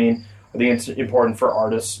heard. I mean, I think it's important for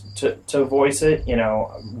artists to voice it, you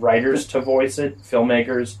know, writers to voice it,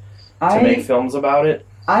 filmmakers to make films about it.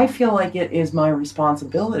 I feel like it is my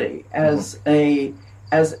responsibility as a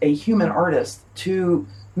human artist to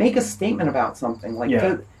make a statement about something. Like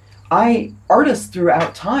artists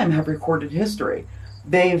throughout time have recorded history.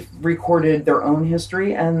 They've recorded their own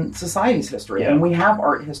history and society's history, and we have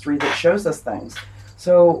art history that shows us things.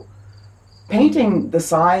 So painting the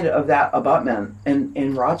side of that abutment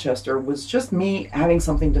in Rochester was just me having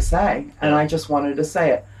something to say, and I just wanted to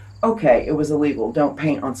say it. Okay, it was illegal. Don't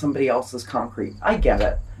paint on somebody else's concrete. I get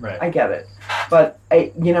it. Right. I get it. But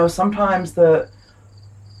sometimes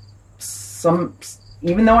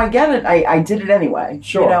even though I get it, I did it anyway.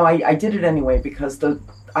 Sure. You know, I did it anyway because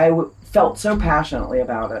I felt so passionately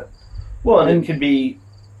about it. Well, and it could be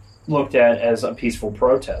looked at as a peaceful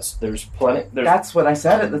protest. That's what I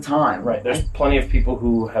said at the time. Right. There's plenty of people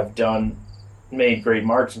who have made great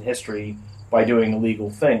marks in history by doing illegal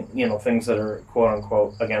things that are quote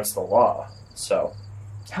unquote against the law. So,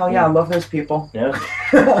 hell yeah, I love those people. Yeah,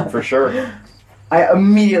 for sure. I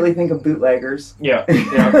immediately think of bootleggers. Yeah.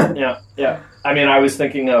 I mean, I was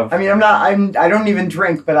thinking of. I mean, I don't even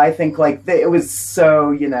drink, but I think like it was so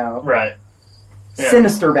right.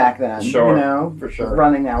 Sinister back then. Sure. You know, for sure.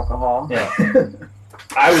 Running alcohol. Yeah.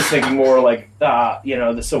 I was thinking more like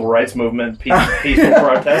the civil rights movement, peaceful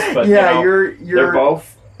protest, but they're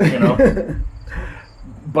both. You know,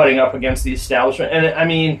 butting up against the establishment, and I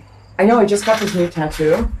mean, I know. I just got this new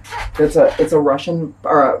tattoo. It's a Russian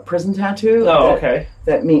or a prison tattoo. Oh, okay.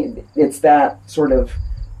 That it's that sort of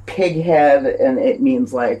pig head, and it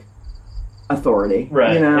means like authority.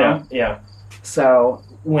 Right. You know? Yeah. So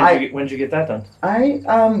when did you get that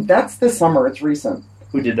done? That's this summer. It's recent.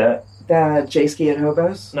 Who did that? That J-Ski at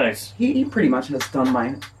Hobos. Nice. He pretty much has done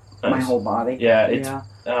my whole body. Yeah, it's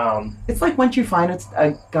it's like once you find it's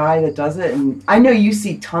a guy that does it, and I know you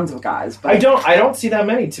see tons of guys, but I don't see that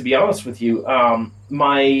many, to be honest with you.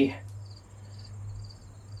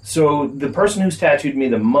 So the person who's tattooed me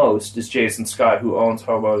the most is Jason Scott, who owns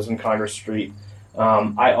Hobos in Congress Street.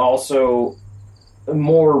 I also,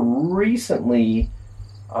 more recently,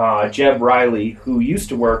 Jeb Riley, who used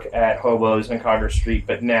to work at Hobos in Congress Street,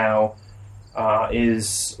 but now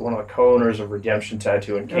is one of the co-owners of Redemption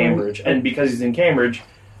Tattoo in Cambridge. And because he's in Cambridge,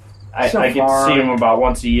 I get to see him about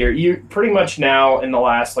once a year. Pretty much now, in the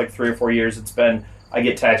last 3 or 4 years, it's been I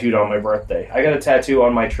get tattooed on my birthday. I got a tattoo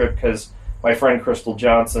on my trip because my friend Crystal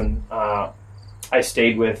Johnson, I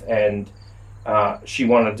stayed with, and she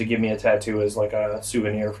wanted to give me a tattoo as a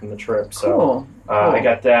souvenir from the trip. So cool. I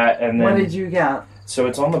got that, and then what did you get? So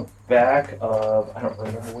it's on the back of, I don't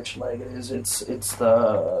remember which leg it is. It's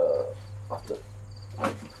the I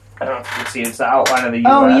don't know if you can see. It's the outline of the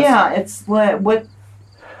U.S. Oh yeah, it's what.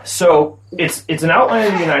 So it's an outline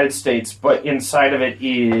of the United States, but inside of it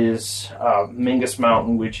is Mingus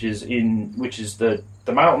Mountain, which is the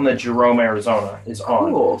mountain that Jerome, Arizona is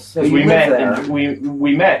on. Cool. So you we live met there.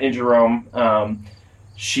 We met in Jerome.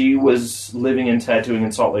 She was living and tattooing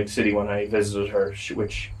in Salt Lake City when I visited her,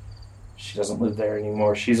 which she doesn't live there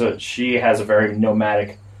anymore. She has a very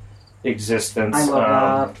nomadic existence. I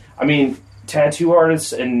love that. I mean, tattoo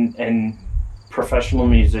artists and professional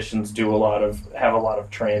musicians have a lot of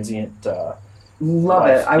transient. Love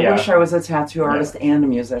life. it. I wish I was a tattoo artist and a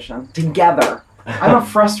musician together. I'm a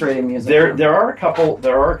frustrated musician. There are a couple.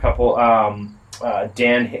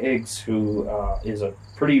 Dan Higgs, who is a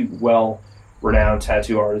pretty well-renowned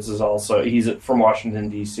tattoo artist, he's from Washington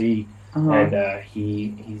D.C. And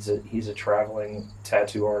he's a traveling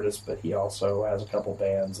tattoo artist, but he also has a couple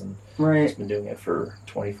bands, and he's been doing it for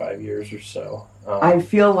 25 years or so. I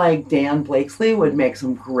feel like Dan Blakesley would make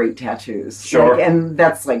some great tattoos. Sure. And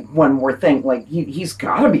that's one more thing. He's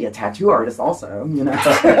got to be a tattoo artist also,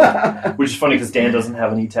 Which is funny because Dan doesn't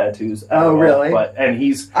have any tattoos at all. Really?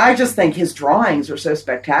 I just think his drawings are so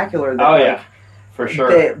spectacular that for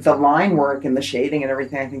sure. The line work and the shading and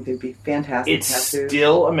everything, I think they'd be fantastic tattoos. It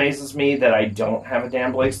still amazes me that I don't have a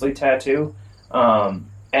Dan Blakesley tattoo. And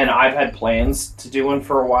I've had plans to do one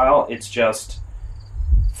for a while. It's just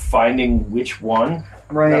finding which one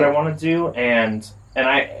that I want to do. And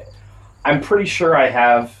I'm pretty sure I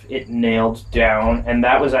have it nailed down. And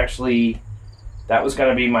that was going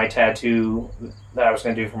to be my tattoo that I was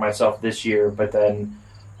going to do for myself this year. But then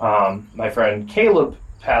my friend Caleb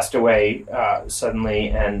passed away suddenly,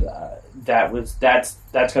 and that's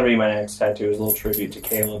going to be my next tattoo, is a little tribute to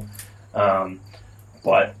Caleb.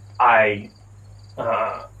 But I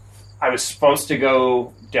was supposed to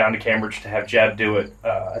go down to Cambridge to have Jeb do it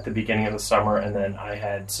at the beginning of the summer, and then I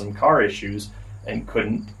had some car issues and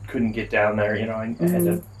couldn't get down there. I had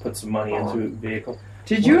to put some money into a vehicle.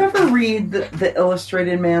 Did you ever read the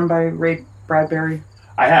Illustrated Man by Ray Bradbury?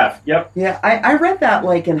 I have, yep. Yeah, I read that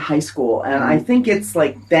in high school, and I think it's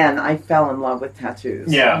then I fell in love with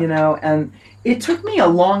tattoos. Yeah. And it took me a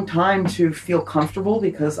long time to feel comfortable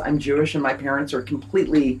because I'm Jewish and my parents are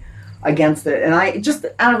completely against it. And I, just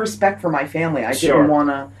out of respect for my family, I didn't want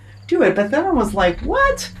to do it. But then I was like,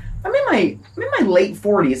 what? I'm in my late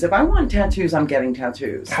 40s. If I want tattoos, I'm getting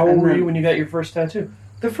tattoos. How old were you when you got your first tattoo?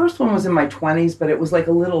 The first one was in my 20s, but it was a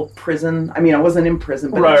little prison. I mean, I wasn't in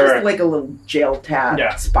prison, but it was just a little jail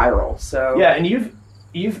tat spiral. So yeah, and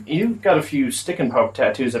you've got a few stick and poke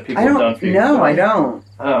tattoos that people have done for you. No, I don't.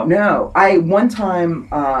 Oh. No, one time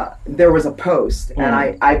there was a post, and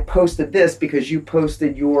I posted this because you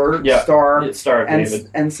posted your star, David,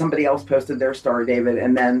 and somebody else posted their Star David,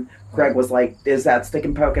 and then Greg was like, "Is that stick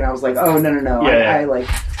and poke?" And I was like, "Oh no!" I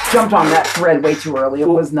jumped on that thread way too early. It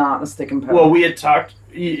was not a stick and poke. Well, we had talked.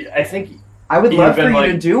 I think I would love for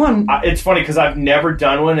you to do one. It's funny because I've never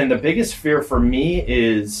done one, and the biggest fear for me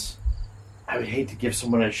is I would hate to give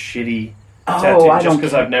someone a shitty tattoo just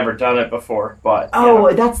because I've never done it before. But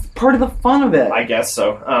that's part of the fun of it. I guess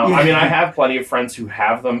so. I mean, I have plenty of friends who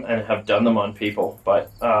have them and have done them on people,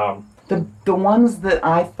 but the ones that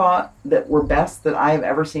I thought that were best that I have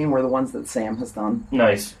ever seen were the ones that Sam has done.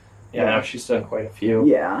 Nice. Yeah, no, she's done quite a few.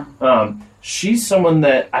 Yeah. She's someone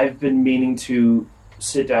that I've been meaning to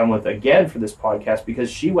sit down with again for this podcast because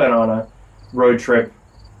she went on a road trip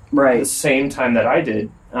the same time that I did.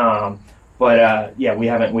 But we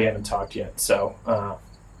haven't talked yet, so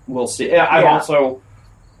we'll see. I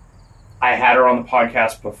had her on the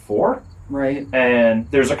podcast before, right? And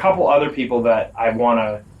there's a couple other people that I want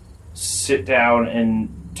to sit down and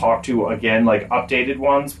talk to again, like updated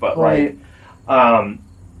ones, but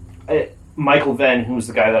Michael Venn, who's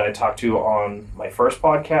the guy that I talked to on my first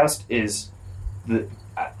podcast,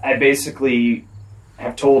 I basically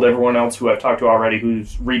have told everyone else who I've talked to already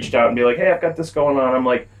who's reached out and be like, hey, I've got this going on. I'm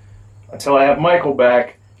like, until I have Michael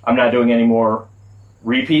back, I'm not doing any more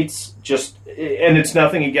repeats. And it's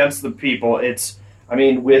nothing against the people.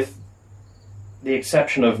 With the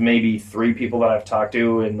exception of maybe 3 people that I've talked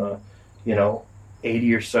to in the,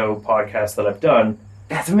 80 or so podcasts that I've done.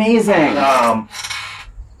 That's amazing.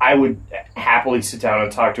 I would happily sit down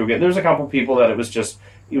and talk to again. There's a couple people that it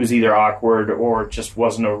was either awkward or just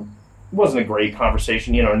wasn't a great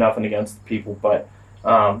conversation. Nothing against the people, but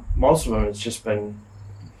most of them it's just been.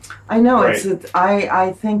 I know great.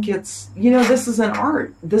 I think it's this is an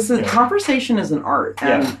art. Conversation is an art,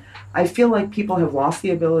 and I feel like people have lost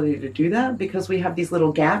the ability to do that because we have these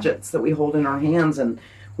little gadgets that we hold in our hands and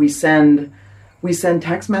we send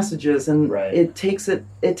text messages, and it takes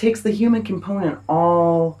the human component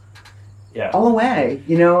all away,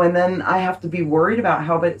 and then I have to be worried about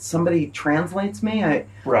how somebody translates me. I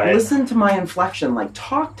listen to my inflection, like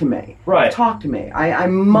talk to me. Right. Talk to me.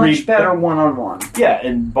 I'm much better one-on-one. Yeah,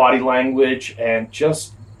 and body language and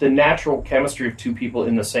just the natural chemistry of 2 people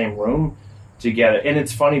in the same room together. And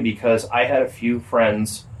it's funny because I had a few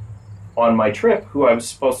friends on my trip who I was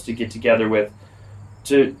supposed to get together with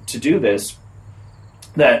to do this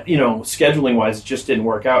that, scheduling wise, it just didn't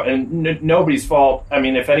work out. And nobody's fault. I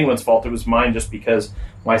mean, if anyone's fault, it was mine just because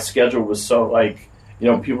my schedule was so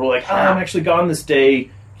people were like, I'm actually gone this day.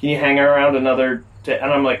 Can you hang around another day?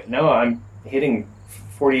 And I'm like, no, I'm hitting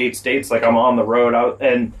 48 states. Like I'm on the road out.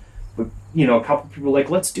 And, a couple people were like,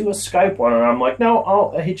 let's do a Skype one. And I'm like, no,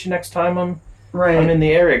 I'll hit you next time I'm in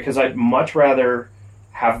the area. Cause I'd much rather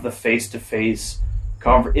have the face-to-face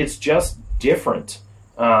it's just different.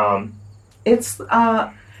 It's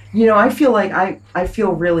I feel like I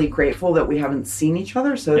feel really grateful that we haven't seen each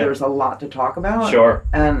other, so there's a lot to talk about. Sure.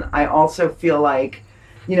 And I also feel like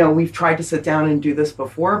we've tried to sit down and do this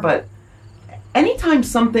before, but anytime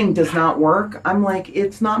something does not work, I'm like,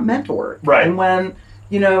 it's not meant to work. Right. And when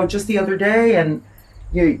just the other day, and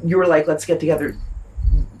you were like, let's get together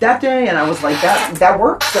that day, and I was like, that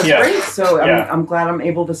works. That's great. So I'm glad I'm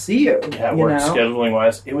able to see you. Yeah, it worked scheduling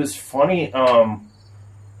wise. It was funny.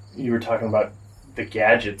 You were talking about the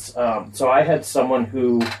gadgets. So I had someone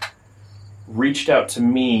who reached out to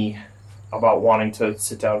me about wanting to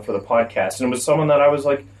sit down for the podcast. And it was someone that I was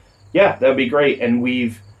like, yeah, that would be great. And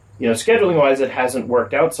we've, scheduling wise, it hasn't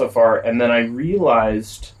worked out so far. And then I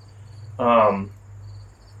realized, and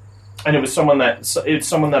it's someone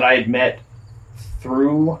that I had met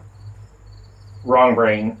through Wrong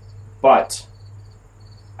Brain, but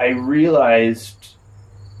I realized,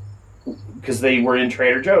 because they were in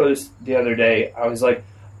Trader Joe's the other day, I was like,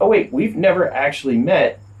 oh wait, we've never actually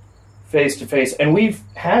met face to face, and we've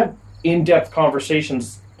had in-depth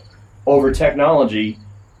conversations over technology,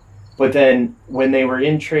 but then when they were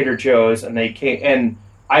in Trader Joe's and they came, and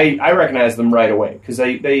I recognized them right away, because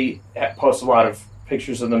they post a lot of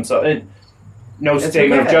pictures of themselves, and no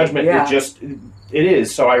statement of judgment, it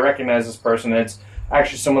is, so I recognize this person, and it's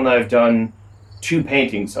actually someone that I've done 2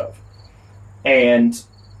 paintings of, and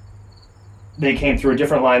they came through a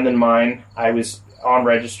different line than mine. I was on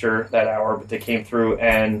register that hour, but they came through,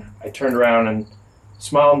 and I turned around and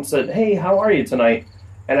smiled and said, hey, how are you tonight?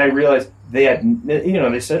 And I realized they had,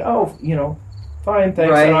 they said, oh, fine,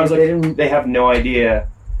 thanks. Right, and I was like, they have no idea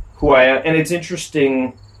who I am. And it's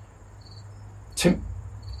interesting,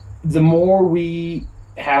 the more we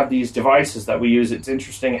have these devices that we use, it's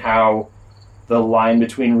interesting how the line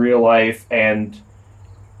between real life and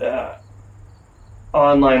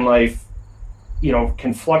online life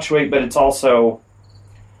can fluctuate, but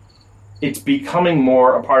it's becoming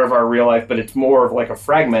more a part of our real life, but it's more of like a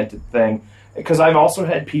fragmented thing. Because I've also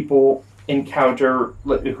had people encounter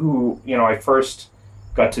who, I first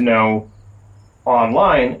got to know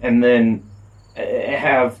online and then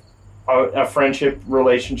have a friendship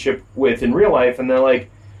relationship with in real life, and they're like,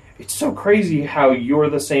 it's so crazy how you're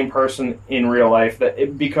the same person in real life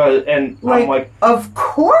I'm like, of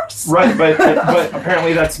course. Right, but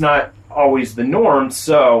apparently that's not always the norm,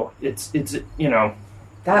 so it's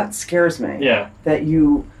that scares me. Yeah, that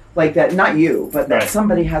you like that, not you, but that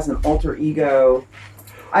somebody has an alter ego.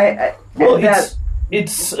 They're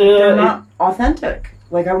not authentic.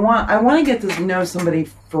 Like I want to get to know somebody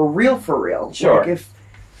for real. Sure. Like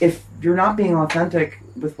if you're not being authentic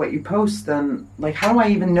with what you post, then like how do I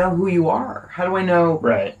even know who you are? How do I know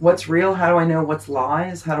what's real? How do I know what's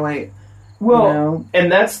lies? How do I? Well,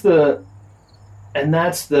 and that's the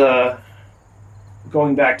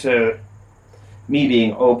going back to me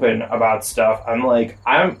being open about stuff. I'm like,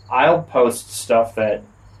 I'll post stuff that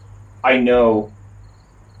I know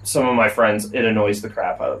some of my friends, it annoys the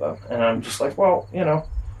crap out of them. And I'm just like, well,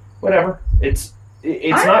 whatever. It's I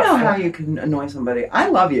not don't know how you can annoy somebody. I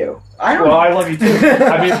love you. I love you too.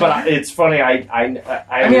 I mean, but it's funny. I mean,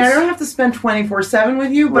 I don't have to spend 24/7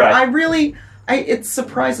 with you, but right. it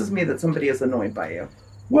surprises me that somebody is annoyed by you.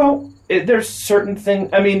 Well, there's certain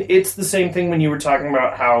things. I mean, it's the same thing when you were talking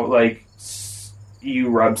about how like you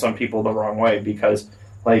rub some people the wrong way because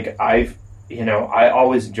like I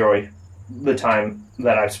always enjoy the time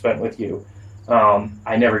that I've spent with you.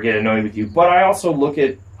 I never get annoyed with you, but I also look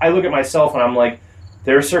at myself and I'm like,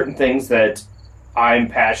 there are certain things that I'm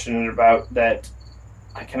passionate about that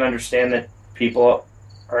I can understand that people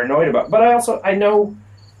are annoyed about. But I know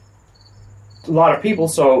a lot of people,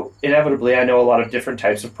 so inevitably I know a lot of different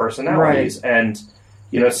types of personalities. Right. And,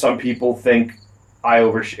 some people think I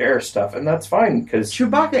overshare stuff, and that's fine because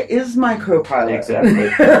Chewbacca is my co-pilot. Exactly.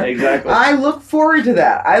 Exactly. I look forward to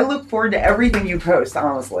that. I look forward to everything you post,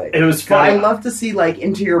 honestly. It was funny. I love to see like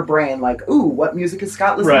into your brain, like, ooh, what music is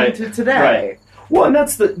Scott listening to today? Right. Well, and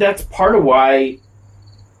that's part of why,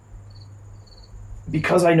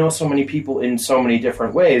 because I know so many people in so many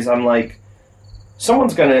different ways, I'm like,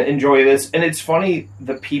 someone's going to enjoy this. And it's funny,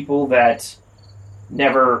 the people that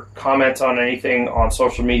never comment on anything on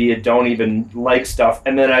social media, don't even like stuff.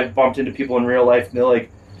 And then I've bumped into people in real life and they're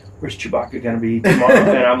like, where's Chewbacca going to be tomorrow?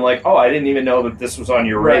 And I'm like, oh, I didn't even know that this was on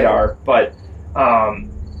your radar. But,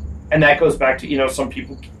 and that goes back to, some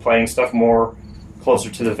people playing stuff more closer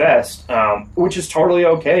to the vest, which is totally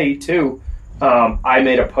okay too. I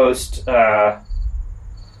made a post, I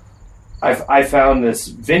found this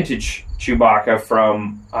vintage Chewbacca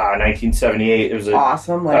from 1978. It was a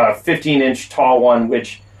awesome, 15-inch tall one,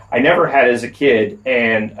 which I never had as a kid,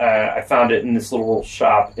 and I found it in this little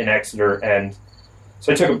shop in Exeter, and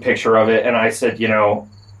so I took a picture of it, and I said,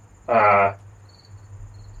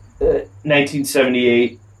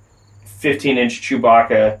 1978 15-inch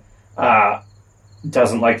Chewbacca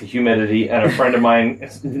doesn't like the humidity, and a friend of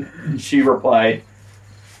mine, she replied,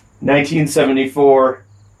 1974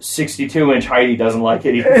 62-inch Heidi doesn't like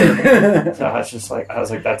it either. So I was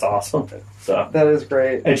like, that's awesome. So that is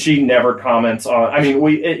great. And she never comments on. I mean,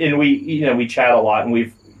 we chat a lot, and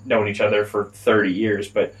we've known each other for 30 years.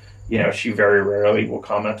 But she very rarely will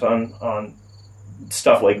comment on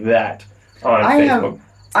stuff like that on Facebook.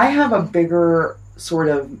 I have a bigger sort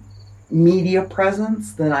of media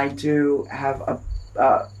presence than I do have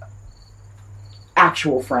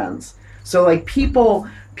actual friends. So like people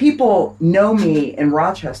know me in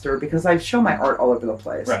Rochester because I show my art all over the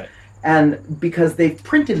place. Right. And because they've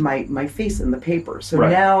printed my face in the paper. So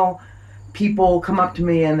now people come up to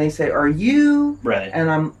me and they say, are you? Right. And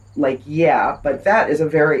I'm like, yeah, but that is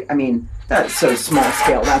that's so small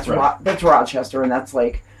scale. That's that's Rochester, and that's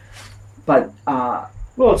like, but well,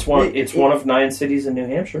 it's one of 9 cities in New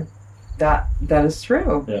Hampshire. That is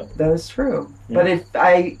true. Yeah. That is true. Yeah.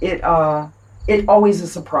 But it always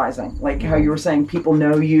is surprising, like how you were saying, people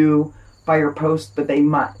know you by your post, but they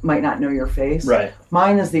might not know your face. Right.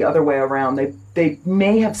 Mine is the other way around. They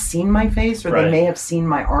may have seen my face or they may have seen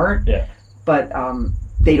my art. Yeah. But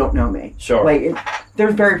they don't know me. Sure. Like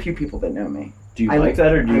there's very few people that know me. Do you like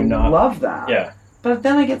that or do you not? I love that. Yeah. But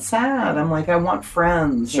then I get sad. I'm like, I want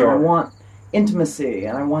friends. Sure. And I want intimacy,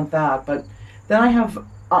 and I want that. But then I have,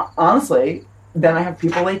 honestly, I have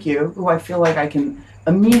people like you who I feel like I can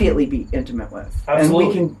immediately be intimate with.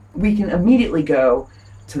 Absolutely. And we can immediately go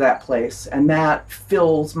to that place, and that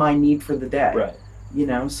fills my need for the day. Right.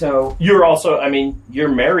 So you're also, I mean, you're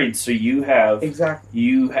married, so you have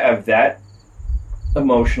that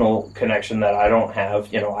emotional connection that I don't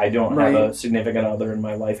have. I don't have a significant other in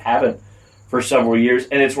my life, haven't for several years,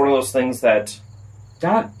 and it's one of those things that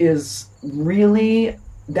is really,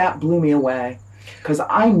 that blew me away. Because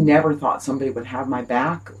I never thought somebody would have my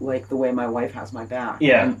back like the way my wife has my back.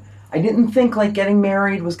 Yeah. And I didn't think like getting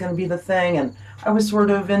married was going to be the thing. And I was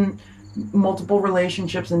sort of in multiple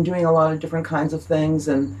relationships and doing a lot of different kinds of things.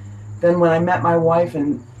 And then when I met my wife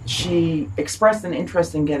and she expressed an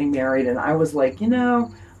interest in getting married, and I was like, I'm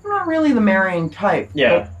not really the marrying type.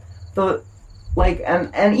 Yeah. But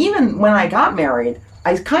and even when I got married,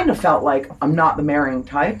 I kind of felt like I'm not the marrying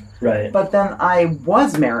type. Right. But then I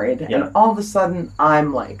was married, and all of a sudden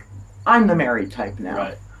I'm the married type now.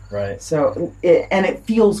 Right. Right. So it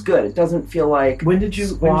feels good. It doesn't feel like When did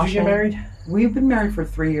you get married? We've been married for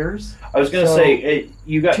 3 years. I was going to say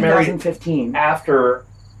you got 2015. Married after,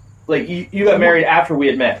 like you got married after we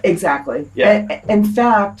had met. Exactly. Yeah.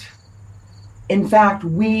 In fact,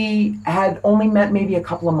 we had only met maybe a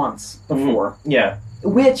couple of months before. Mm-hmm. Yeah.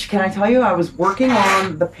 Which, can I tell you, I was working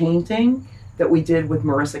on the painting that we did with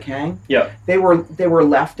Marissa Kang. Yeah. They were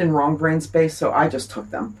left in Wrong Brain Space, so I just took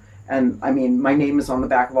them. And I mean, my name is on the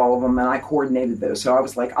back of all of them, and I coordinated those. So I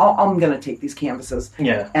was like, I'm going to take these canvases.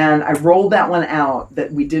 Yeah. And I rolled that one out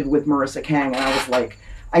that we did with Marissa Kang, and I was like,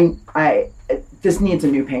 this needs a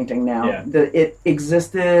new painting now. Yeah. It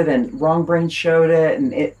existed, and Wrong Brain showed it,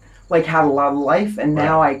 and it like had a lot of life, and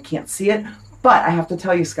now I can't see it. But I have to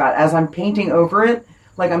tell you, Scott, as I'm painting over it,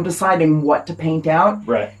 like I'm deciding what to paint out.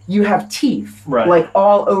 Right. You have teeth, right, like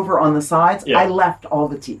all over on the sides. Yeah. I left all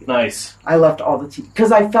the teeth. Nice. I left all the teeth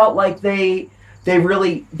because I felt like they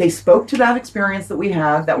spoke to that experience that we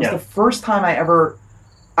had. That was the first time I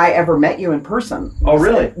ever met you in person. Oh,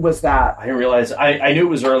 really? Was that? I didn't realize. I knew it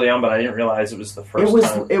was early on, but I didn't realize it was the first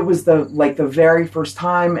time. It was the very first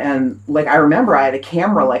time, and like I remember I had a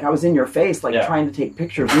camera, like I was in your face, like trying to take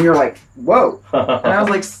pictures, and you're like, "Whoa," and I was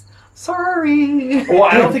like, "Sorry." Well,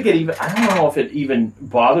 I don't know if it even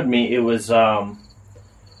bothered me. It was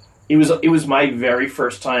my very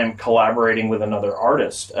first time collaborating with another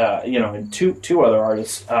artist. And two other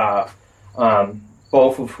artists,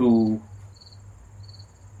 both of who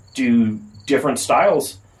do different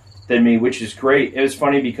styles than me, which is great. It was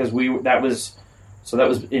funny because that was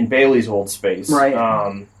in Bailey's old space, right?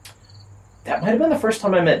 That might have been the first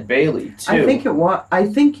time I met Bailey too. I think it was. I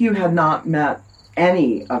think you had not met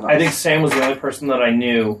any of us. I think Sam was the only person that I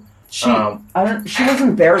knew. She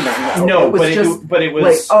wasn't there then. Though. No, but it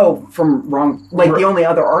was like from Wrong, like the only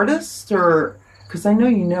other artist, or because I know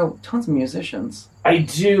you know tons of musicians. I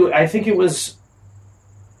do. I think it was.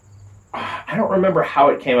 I don't remember how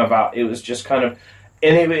it came about. It was just kind of,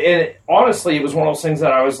 and honestly, it was one of those things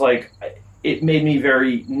that I was like, it made me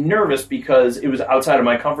very nervous because it was outside of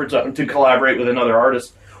my comfort zone to collaborate with another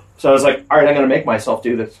artist. So I was like, all right, I'm going to make myself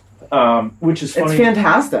do this, which is funny. It's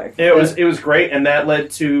fantastic. It was great, and that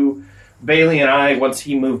led to Bailey and I. Once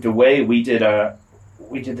he moved away, we did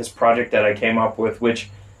this project that I came up with, which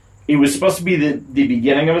it was supposed to be the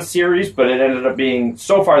beginning of a series, but it ended up being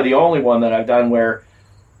so far the only one that I've done where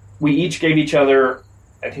we each gave each other,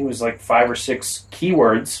 I think it was like 5 or 6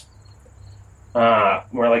 keywords.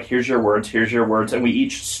 We're like, here's your words, and we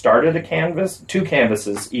each started a canvas, 2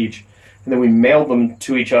 canvases each, and then we mailed them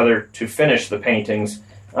to each other to finish the paintings.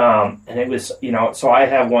 And it was, so I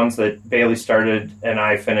have ones that Bailey started and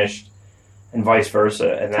I finished, and vice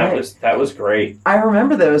versa, and that was great. I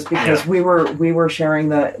remember those because we were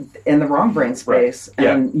sharing in the Wrong Brain Space,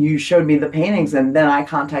 and you showed me the paintings, and then I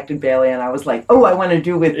contacted Bailey, and I was like, "Oh, I want to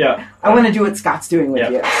do what Scott's doing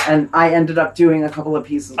with you," and I ended up doing a couple of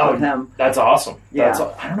pieces with him. That's awesome. Yeah,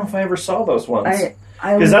 I don't know if I ever saw those ones.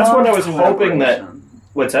 Because that's when I was hoping that.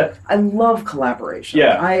 What's that? I love collaboration.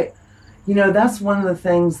 Yeah, that's one of the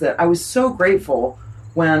things that I was so grateful.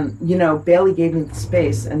 When, Bailey gave me the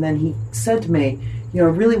space, and then he said to me, I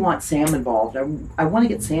really want Sam involved. I want to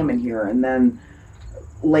get Sam in here. And then,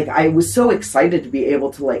 like, I was so excited to be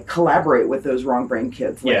able to, like, collaborate with those Wrong Brain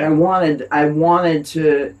kids. Like, I wanted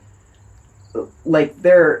to, like,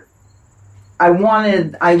 I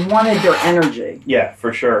wanted their energy. Yeah,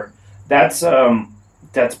 for sure. That's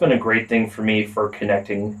been a great thing for me for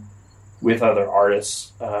connecting with other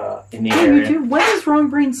artists in the area. You do? When is Wrong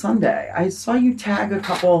Brain Sunday? I saw you tag a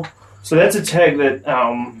couple. So that's a tag that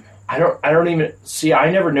I don't even see.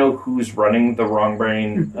 I never know who's running the Wrong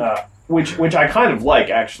Brain, which I kind of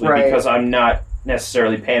like actually, because I'm not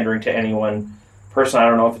necessarily pandering to anyone personally. I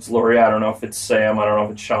don't know if it's Lori, I don't know if it's Sam, I don't know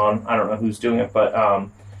if it's Sean, I don't know who's doing it, but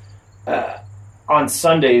on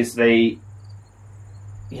Sundays they,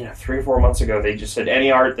 3 or 4 months ago, they just said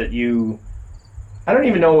any art that you. I don't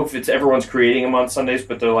even know if it's everyone's creating them on Sundays,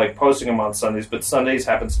 but they're like posting them on Sundays. But Sundays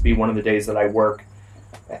happens to be one of the days that I work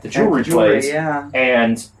at the jewelry place. Yeah.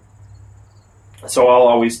 And so I'll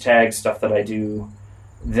always tag stuff that I do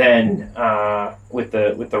then with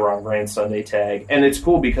the Wrong Brain Sunday tag. And it's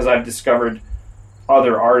cool because I've discovered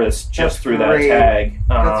other artists just through that tag.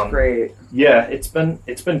 That's great. Yeah, it's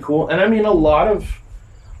been cool. And I mean,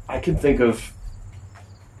 I can think of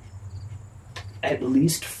at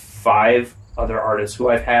least 5 other artists who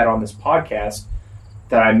I've had on this podcast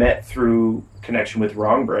that I met through connection with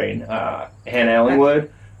Wrong Brain. Hannah Ellingwood,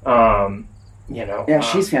 Yeah,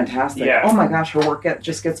 she's fantastic. Yeah. Oh my gosh, her work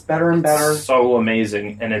just gets better and better. So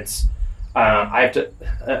amazing, and it's I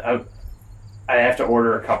have to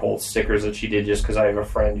order a couple stickers that she did just because I have a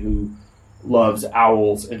friend who loves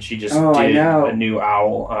owls, and she just did a new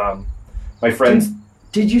owl. My friends.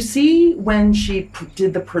 Did you see when she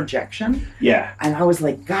did the projection? Yeah. And I was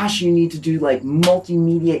like, gosh, you need to do like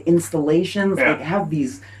multimedia installations. Yeah. Like have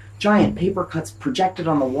these giant paper cuts projected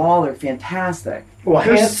on the wall. They're fantastic. Well,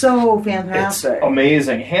 They're so fantastic. It's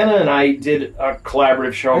amazing. Hannah and I did a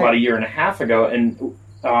collaborative show about a year and a half ago, and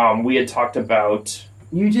we had talked about...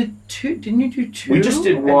 You did two? Didn't you do two? We just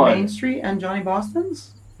did at one. Main Street and Johnny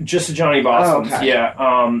Boston's? Just Johnny Boston's, okay.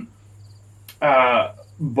 yeah.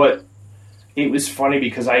 But it was funny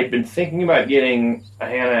because I had been thinking about getting a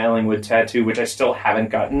Hannah Ellingwood tattoo, which I still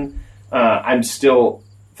haven't gotten. I'm still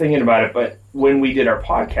thinking about it, but when we did our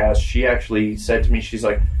podcast, she actually said to me, she's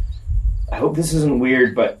like, I hope this isn't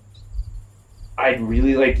weird, but I'd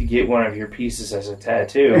really like to get one of your pieces as a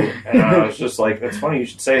tattoo. And I was just like, that's funny you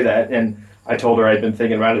should say that. And I told her I'd been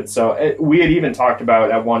thinking about it. So we had even talked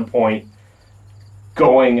about at one point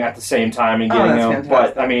going at the same time and getting them.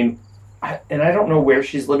 Fantastic. But I mean, I don't know where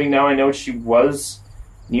she's living now. I know she was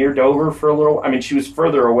near Dover for a little. I mean, she was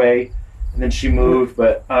further away, and then she moved.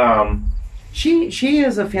 But she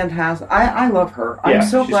is a fantastic. I love her. Yeah, I'm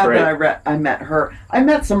so she's glad great. that I met her. I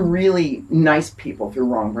met some really nice people through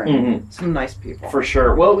Wrong Brain. Mm-hmm. Some nice people for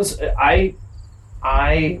sure. Well, it was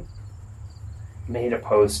I made a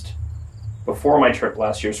post before my trip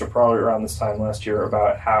last year, so probably around this time last year,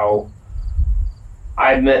 about how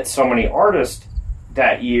I met so many artists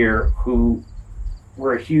that year who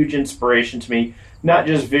were a huge inspiration to me, not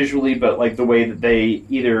just visually, but like the way that they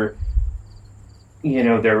either, you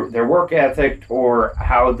know, their work ethic or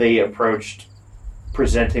how they approached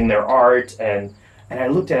presenting their art. And I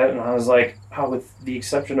looked at it and I was like, oh, with the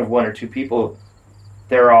exception of one or two people,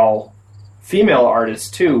 they're all female artists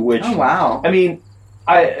too, which, Oh, wow. I mean,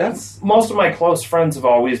 most of my close friends have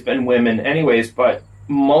always been women anyways, but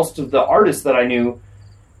most of the artists that I knew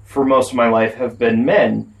for most of my life have been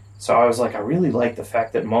men. So I was like, I really like the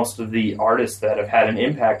fact that most of the artists that have had an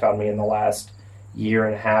impact on me in the last year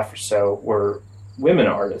and a half or so were women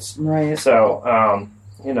artists. Right. So,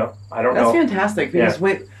 you know, I don't know. That's fantastic because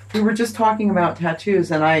we were just talking about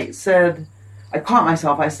tattoos, and I caught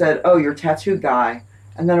myself. I said, "Oh, you're a tattoo guy,"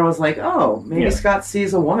 and then I was like, "Oh, maybe Scott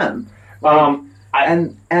sees a woman."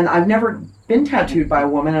 And I've never been tattooed by a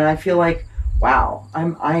woman, and I feel like, wow,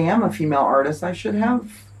 I am a female artist. I should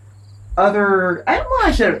have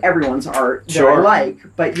I should have everyone's art that I like,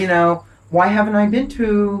 but you know, why haven't I been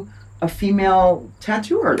to a female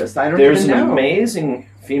tattoo artist? I don't There's even know. There's an amazing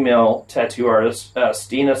female tattoo artist,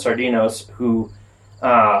 Stina Sardinos, who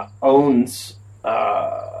owns,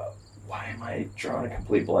 why am I drawing a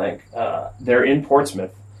complete blank? They're in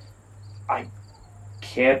Portsmouth. I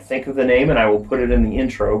can't think of the name, and I will put it in the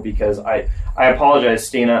intro because I apologize,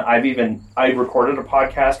 Stina. I've recorded a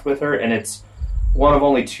podcast with her, and it's one of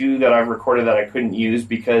only two that I've recorded that I couldn't use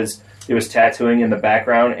because there was tattooing in the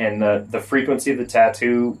background, and the frequency of the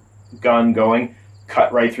tattoo gun going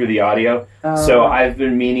cut right through the audio. So I've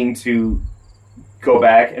been meaning to go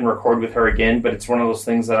back and record with her again, but it's one of those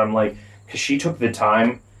things that I'm like, because she took the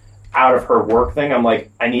time out of her work thing, I'm like,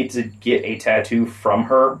 I need to get a tattoo from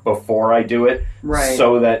her before I do it, right?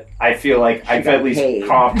 So that I feel like I've at least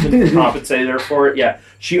compensated her for it. Yeah,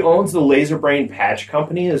 she owns the Laser Brain Patch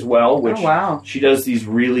Company as well, which she does these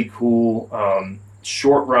really cool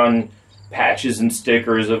short run patches and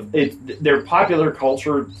stickers of it. They're popular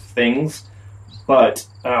culture things, but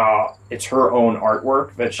it's her own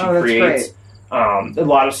artwork that she creates. Great. A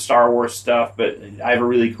lot of Star Wars stuff, but I have a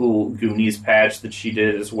really cool Goonies patch that she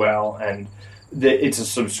did as well, and it's a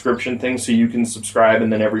subscription thing, so you can subscribe,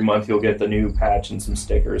 and then every month you'll get the new patch and some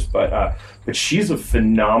stickers. But she's a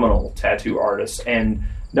phenomenal tattoo artist, and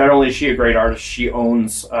not only is she a great artist, she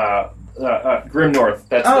owns Grim North.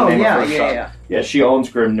 That's the name of her shop. Yeah, she owns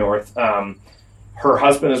Grim North. Her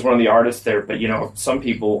husband is one of the artists there, but you know, some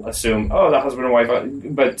people assume, the husband and wife,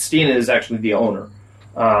 but Stina is actually the owner.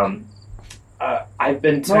 I've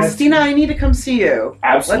been Stina, I need to come see you.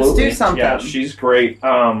 Absolutely. Let's do something. Yeah, she's great.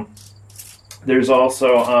 There's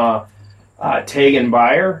also Tegan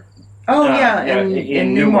Beyer.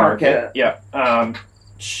 In Newmarket. Yeah.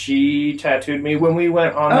 She tattooed me when we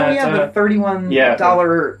went on the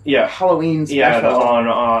 $31 Halloween special. Yeah,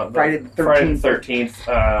 on Friday the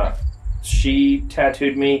 13th. She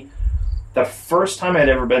tattooed me. The first time I'd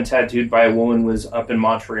ever been tattooed by a woman was up in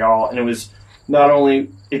Montreal, and it was not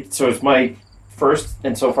only it's my first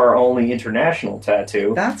and so far only international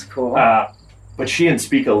tattoo. That's cool. But she didn't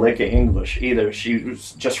speak a lick of English either. She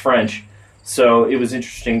was just French. So it was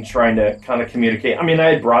interesting trying to kind of communicate. I mean,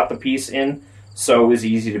 I had brought the piece in, so it was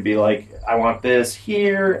easy to be like, I want this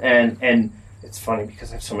here. And it's funny because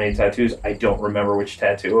I have so many tattoos, I don't remember which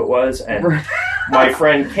tattoo it was. And my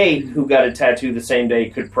friend Kate, who got a tattoo the same day,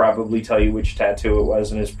 could probably tell you which tattoo it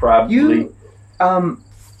was, and is probably...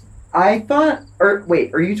 I thought, are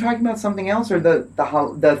you talking about something else or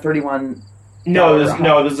the 31 No,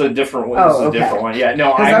 this is a different one. This is a different one. Yeah,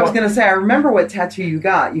 no, because I was gonna say I remember what tattoo you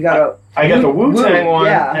got. You got I got the Wu-Tang one,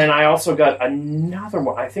 yeah. and I also got another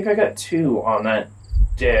one. I think I got two on that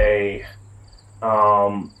day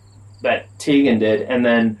that Tegan did, and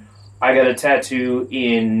then I got a tattoo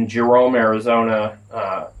in Jerome, Arizona,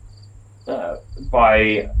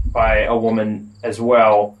 by a woman as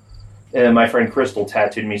well, and then my friend Crystal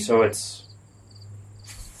tattooed me. So it's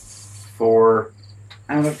for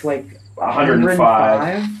out of like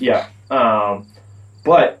 105. Yeah,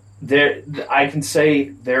 but there, I can say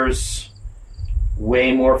there's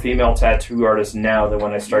way more female tattoo artists now than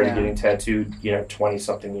when I started getting tattooed,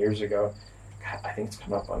 20-something years ago. God, I think it's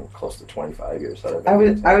come up on close to 25 years that I've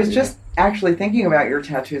been I was just actually thinking about your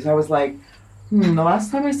tattoos. I was like, the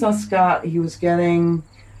last time I saw Scott, he was getting...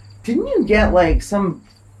 Didn't you get like some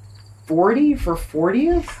 40 for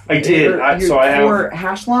 40th? I did. So I have 4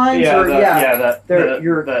 hash lines?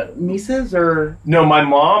 Your nieces or... No, my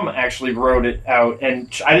mom actually wrote it out, and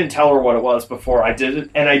I didn't tell her what it was before I did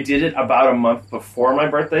it, and I did it about a month before my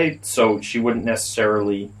birthday, so she wouldn't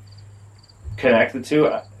necessarily connect the two.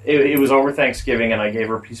 It was over Thanksgiving, and I gave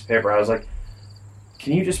her a piece of paper. I was like,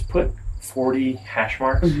 can you just put 40 hash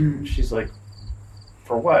marks? Mm-hmm. She's like,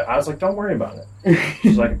 for what? I was like, don't worry about it.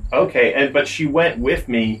 She's like, okay. But she went with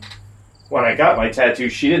me when I got my tattoo.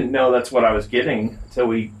 She didn't know that's what I was getting until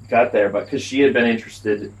we got there, but because she had been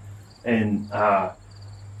interested in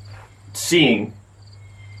seeing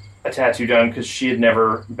a tattoo done, because she had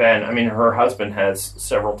never been. I mean, her husband has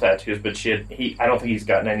several tattoos, but I don't think he's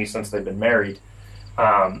gotten any since they've been married.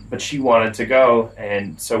 But she wanted to go,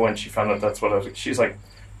 and so when she found out that's what I was, she's like,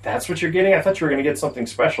 "That's what you're getting? I thought you were going to get something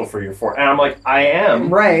special for your 4th." And I'm like, "I am."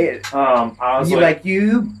 Right. I was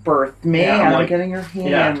you birthed me. Yeah, I'm getting your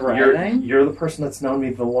handwriting. You're the person that's known me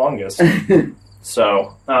the longest.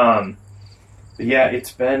 So, but yeah,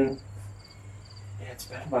 it's been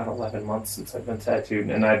about 11 months since I've been tattooed,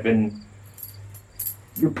 and I've been.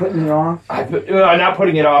 You're putting it off? I'm not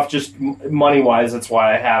putting it off, just money-wise, that's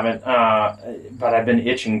why I haven't. But I've been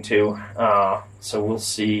itching to. So we'll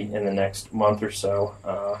see in the next month or so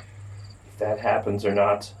if that happens or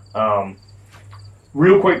not.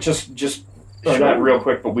 Real quick, sure. Not real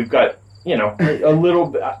quick, but we've got, a little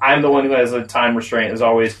bit. I'm the one who has a time restraint, as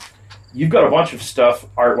always. You've got a bunch of stuff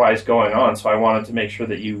art-wise going on, so I wanted to make sure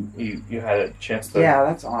that you had a chance to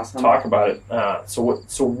that's awesome. Talk about it. So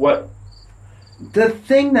what? The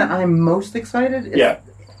thing that I'm most excited is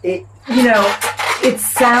it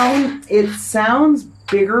sounds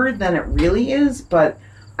bigger than it really is, but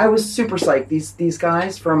I was super psyched. These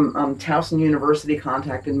guys from Towson University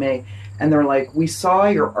contacted me, and they're like, "We saw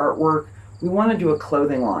your artwork. We want to do a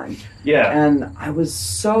clothing line." Yeah. And I was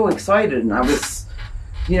so excited, and I was,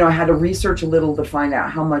 I had to research a little to find out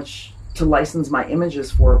how much to license my images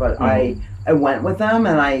for, but I went with them,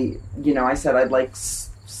 and I said I'd like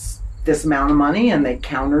this amount of money, and they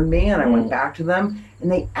countered me, and I went back to them,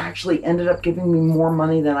 and they actually ended up giving me more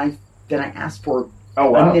money than I asked for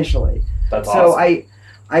initially. That's so awesome.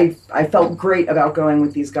 I felt great about going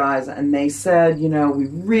with these guys, and they said,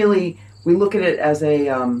 we look at it as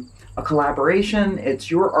a collaboration. It's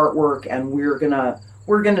your artwork, and we're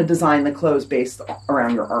gonna design the clothes based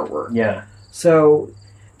around your artwork. Yeah. So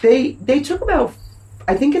they took about,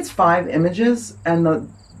 I think it's 5 images, and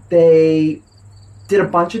they did a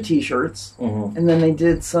bunch of T-shirts, and then they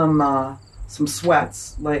did some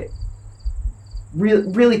sweats, like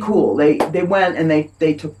really cool. They went and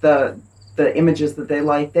they took the images that they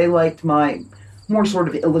liked. They liked my more sort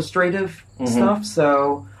of illustrative stuff.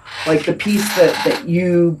 So like the piece that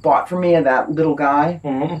you bought for me of that little guy.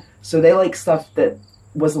 So they like stuff that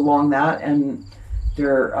was along that, and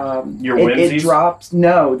it drops.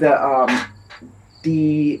 No,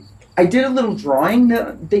 I did a little drawing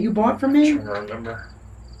that you bought for me. I'm trying to remember.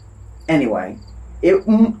 Anyway,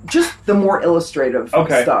 just the more illustrative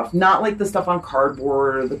stuff, not like the stuff on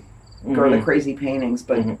cardboard or the crazy paintings,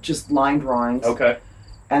 but just line drawings. Okay.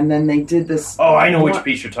 And then they did this. Oh, I know which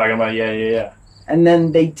piece you're talking about. Yeah. And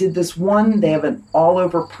then they did this one. They have an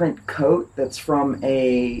all-over print coat that's from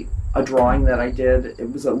a drawing that I did. It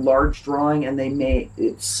was a large drawing, and they made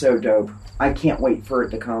it so dope. I can't wait for it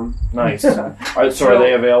to come. Nice. So are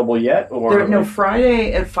they available yet? Or no,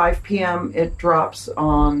 Friday at 5 p.m. it drops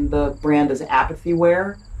on the brand as Apathy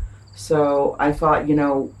Wear. So I thought,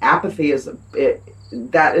 apathy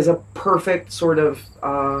that is a perfect sort of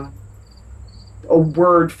a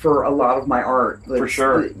word for a lot of my art. For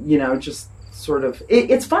sure. Just sort of.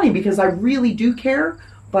 It's funny because I really do care,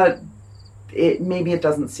 but maybe it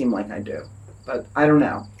doesn't seem like I do. But I don't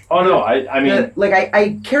know. Oh no, I mean,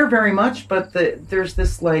 I care very much, but there's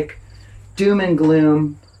this like doom and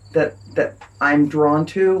gloom that I'm drawn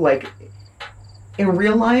to. Like in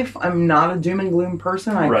real life, I'm not a doom and gloom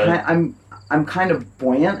person. I'm kind of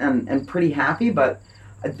buoyant and pretty happy, but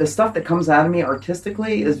the stuff that comes out of me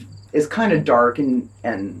artistically is kind of dark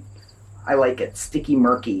and I like it sticky,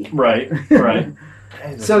 murky. Right.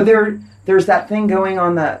 So there's that thing going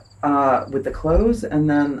on that with the clothes, and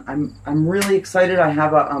then I'm really excited. I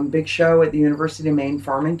have a big show at the University of Maine,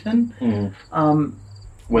 Farmington. Mm-hmm.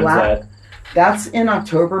 When's that? That's in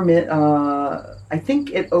October. I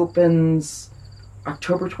think it opens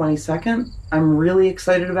October 22nd. I'm really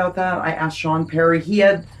excited about that. I asked Sean Perry. He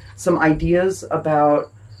had some ideas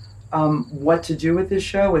about what to do with this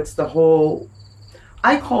show. It's the whole...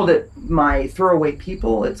 I called it my throwaway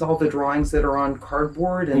people. It's all the drawings that are on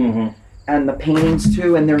cardboard and the paintings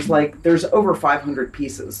too. And there's over 500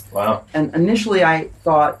 pieces. Wow. And initially I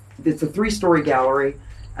thought it's a 3-story gallery,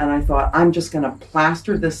 and I thought I'm just going to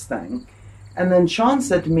plaster this thing. And then Sean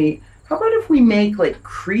said to me, how about if we make like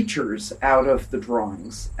creatures out of the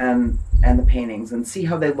drawings and the paintings and see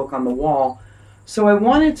how they look on the wall? So I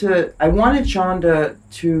wanted Sean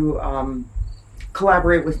to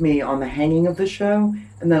collaborate with me on the hanging of the show,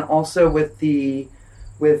 and then also with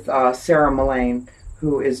Sarah Mullane,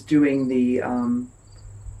 who is doing the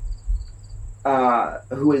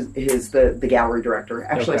who is the gallery director.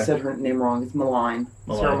 Actually, Okay. I said her name wrong. It's Mullane.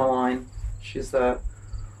 Sarah Mullane. She's the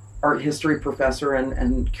art history professor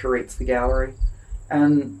and curates the gallery.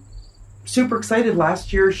 And super excited.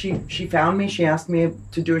 Last year, she found me. She asked me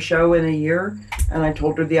to do a show in a year, and I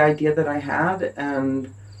told her the idea that I had,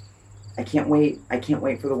 and I can't wait. I can't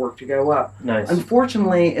wait for the work to go up. Nice.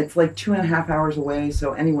 Unfortunately, it's like 2.5 hours away,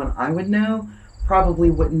 so anyone I would know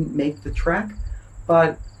probably wouldn't make the trek.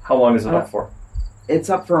 But how long is it up for? It's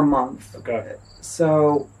up for a month. Okay.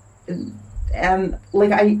 So, and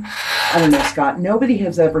like I don't know, Scott. Nobody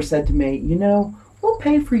has ever said to me, we'll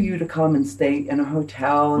pay for you to come and stay in a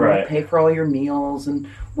hotel, and we'll pay for all your meals, and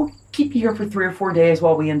we'll keep you here for 3 or 4 days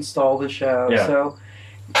while we install the show. Yeah. So,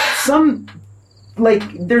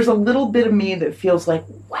 there's a little bit of me that feels like,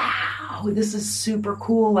 wow, this is super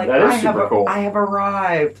cool. Like that is super cool. I have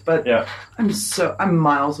arrived, but yeah. I'm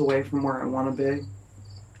miles away from where I want to be.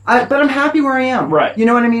 But I'm happy where I am. Right. You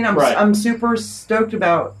know what I mean? I'm super stoked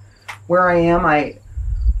about where I am. I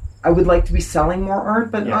would like to be selling more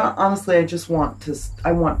art, but honestly,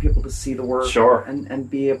 I want people to see the work. Sure. And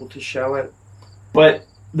be able to show it. But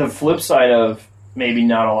the flip side of maybe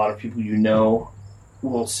not a lot of people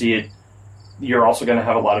will see it, you're also going to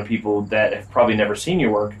have a lot of people that have probably never seen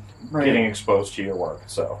your work getting exposed to your work.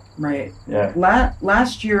 So right. Yeah.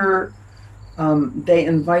 Last year,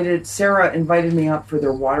 Sarah invited me up for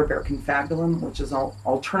their Waterbear Confabulum, which is an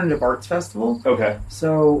alternative arts festival. Okay.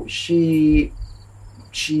 So the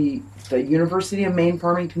University of Maine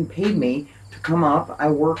Farmington paid me to come up.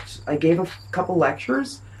 I gave a couple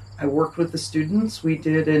lectures. I worked with the students. We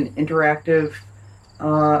did an interactive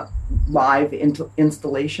live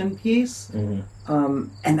installation piece. Mm-hmm.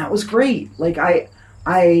 And that was great. Like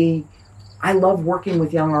I love working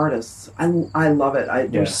with young artists. I love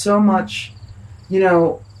it. There's so much,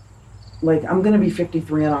 like I'm going to be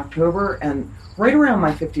 53 in October, and right around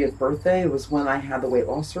my 50th birthday was when I had the weight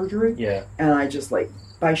loss surgery. Yeah. And I just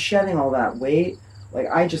by shedding all that weight,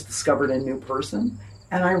 I just discovered a new person,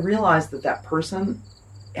 and I realized that person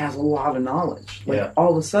has a lot of knowledge.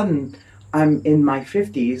 All of a sudden I'm in my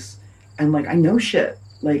 50s and I know shit.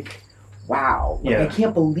 Wow. I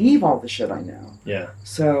can't believe all the shit I know. Yeah.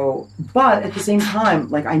 So, but at the same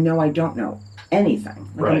time, I know I don't know anything.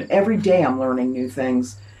 Every day I'm learning new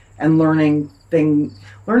things and learning things.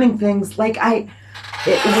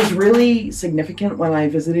 It was really significant when I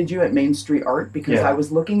visited you at Main Street Art, because I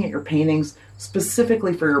was looking at your paintings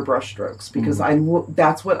specifically for your brushstrokes, because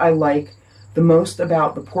that's what I like the most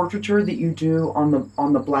about the portraiture that you do on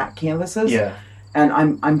the black canvases. Yeah. And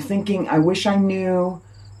I'm thinking, I wish I knew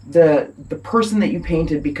the person that you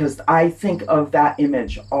painted, because I think of that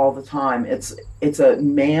image all the time. It's a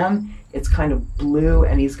man. It's kind of blue,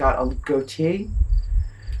 and he's got a goatee.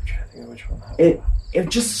 I'm trying to think of which one that was. It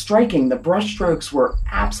just striking. The brushstrokes were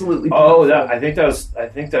absolutely beautiful. Oh, I think that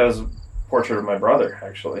was a portrait of my brother,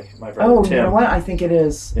 actually. My brother Tim. You know what? I think it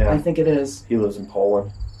is. Yeah. I think it is. He lives in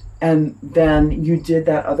Poland. And then you did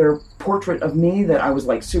that other portrait of me that I was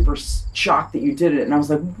super shocked that you did it. And I was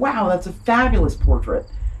like, wow, that's a fabulous portrait.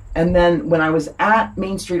 And then when I was at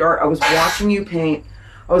Main Street Art, I was watching you paint.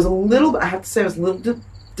 I was a little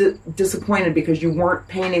disappointed because you weren't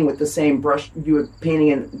painting with the same brush. You were painting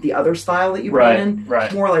in the other style that you paint in.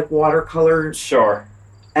 Right. More like watercolors. Sure.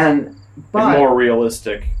 But more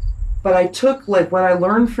realistic. But I took what I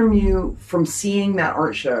learned from you from seeing that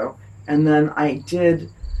art show, and then I did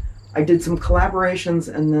I did some collaborations,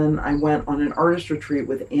 and then I went on an artist retreat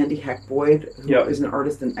with Andy Heck Boyd, who is an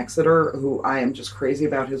artist in Exeter, who I am just crazy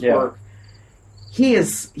about his work.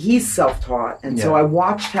 He's self-taught, and so I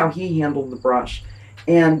watched how he handled the brush,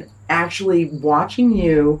 and actually watching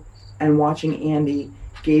you and watching Andy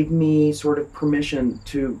gave me sort of permission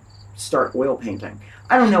to start oil painting.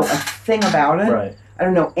 I don't know a thing about it. Right. I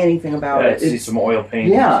don't know anything about it. I see some oil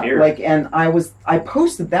paintings here. And I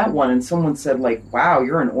posted that one, and someone said, like, wow,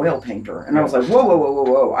 you're an oil painter. And I was like,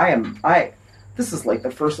 whoa. This is like the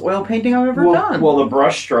first oil painting I've ever done. Well, the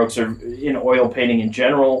brush strokes are in oil painting in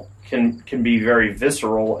general can be very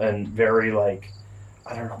visceral and very, like,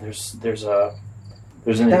 I don't know, there's an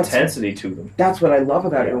intensity to them. That's what I love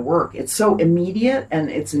about your work. It's so immediate and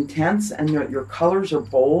it's intense, and your colors are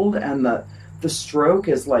bold, and the stroke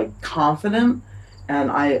is like confident. And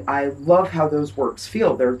I love how those works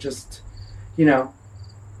feel. They're just,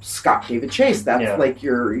 Scott David Chase. That's like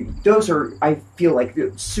those are, I feel like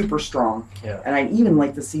super strong. Yeah. And I even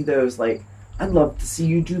like to see those, like, I'd love to see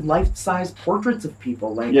you do life-size portraits of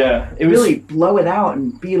people. Like, really blow it out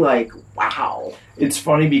and be like, wow. It's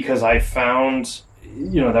funny because I found,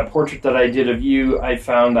 that portrait that I did of you, I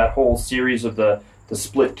found that whole series of the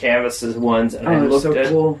split canvases ones. And I looked so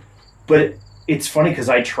cool. But it's funny because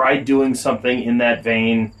I tried doing something in that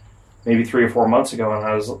vein maybe 3 or 4 months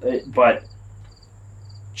ago, but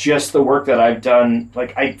just the work that I've done,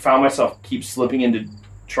 like, I found myself keep slipping into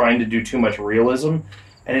trying to do too much realism,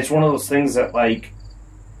 and it's one of those things that, like,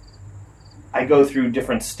 I go through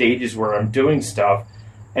different stages where I'm doing stuff,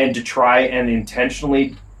 and to try and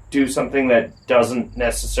intentionally do something that doesn't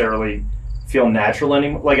necessarily feel natural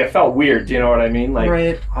anymore. Like, it felt weird, do you know what I mean? Like,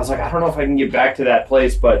 right. I was like, I don't know if I can get back to that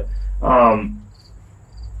place, but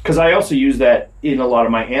because I also use that in a lot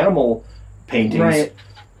of my animal paintings, right.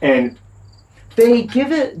 And they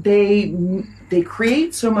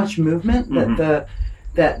create so much movement that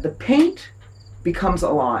the paint becomes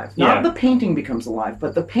alive. Not the painting becomes alive,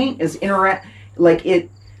 but the paint is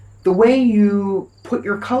the way you put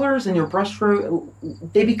your colors and your brush stroke,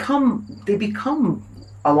 they become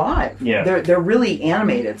alive. Yeah. They're really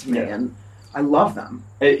animated to me, and I love them.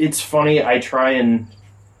 It's funny, I try and,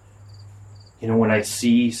 when I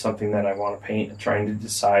see something that I want to paint, trying to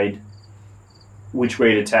decide which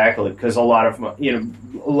way to tackle it, because a lot of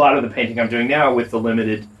the painting I'm doing now with the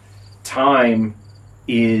limited time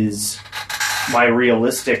is my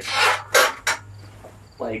realistic,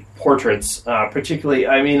 like, portraits. Particularly,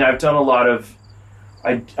 I mean, I've done a lot of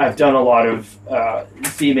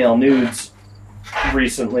female nudes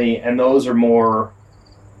recently, and those are more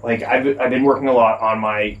like I've been working a lot on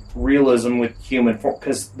my realism with human form,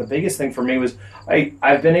 because the biggest thing for me was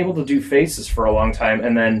I've been able to do faces for a long time,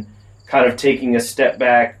 and then kind of taking a step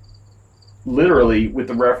back literally with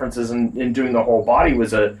the references and doing the whole body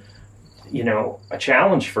was a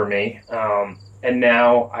challenge for me, and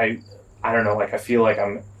now I don't know, like, I feel like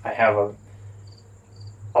I have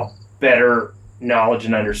a better knowledge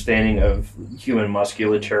and understanding of human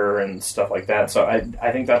musculature and stuff like that, so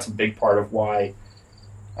I think that's a big part of why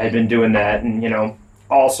I've been doing that. And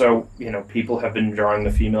also people have been drawing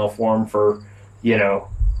the female form for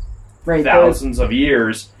right, thousands of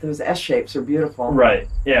years. Those S shapes are beautiful. Right.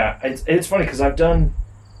 Yeah. It's funny because I've done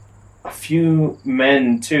a few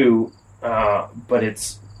men too, but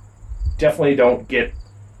it's definitely don't get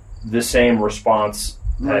the same response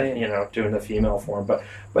that doing the female form. But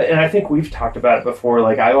and I think we've talked about it before.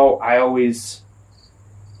 Like I always,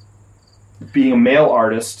 being a male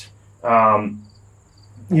artist, being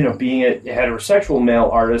a heterosexual male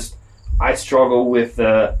artist, I struggle with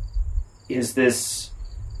am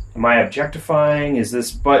I objectifying? Is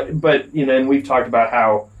this, but and we've talked about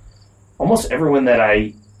how almost everyone that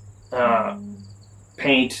I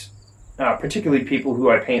paint, particularly people who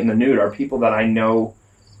I paint in the nude, are people that I know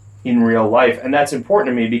in real life, and that's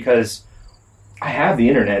important to me because I have the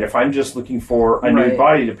internet. If I'm just looking for a nude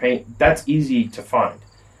body to paint, that's easy to find.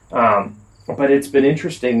 But it's been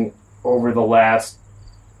interesting over the last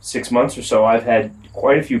 6 months or so. I've had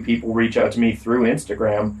quite a few people reach out to me through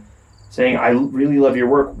Instagram saying, I really love your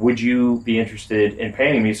work. Would you be interested in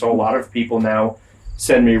painting me? So a lot of people now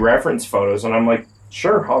send me reference photos, and I'm like,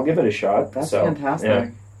 sure, I'll give it a shot. That's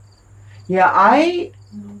fantastic.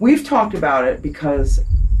 We've talked about it because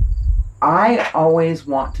I always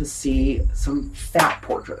want to see some fat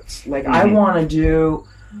portraits. Like, I want to do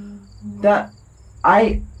that.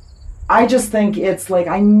 I just think it's like,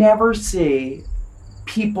 I never see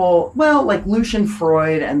people, well, like Lucian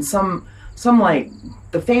Freud and some like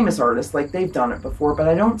the famous artists, like they've done it before, but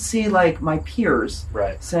I don't see like my peers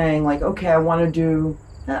saying like, okay, I want to do,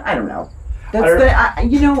 I don't know.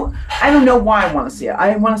 I don't know why I want to see it.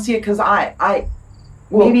 I want to see it because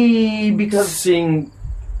because seeing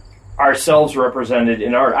ourselves represented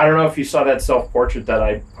in art. I don't know if you saw that self-portrait that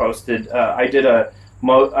I posted. I did a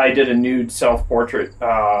nude self-portrait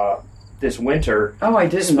this winter. Oh, I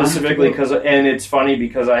did specifically because, and it's funny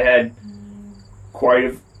because I had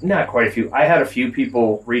not quite a few. I had a few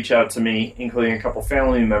people reach out to me, including a couple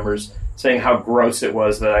family members, saying how gross it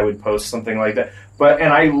was that I would post something like that. But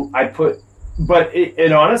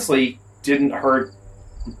it honestly didn't hurt.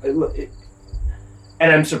 And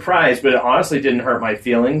I'm surprised, but it honestly didn't hurt my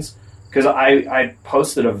feelings because I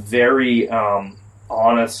posted a very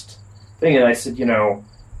honest thing, and I said,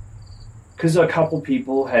 because a couple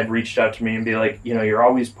people had reached out to me and be like, you're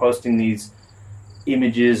always posting these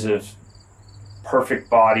images of perfect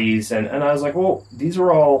bodies, and I was like, well, these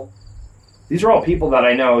are all people that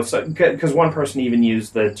I know. So because one person even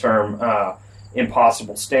used the term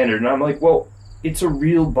impossible standard, and I'm like, well, it's a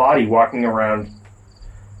real body walking around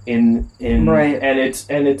in right. and it's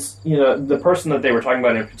the person that they were talking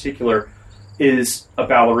about in particular is a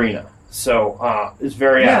ballerina, so is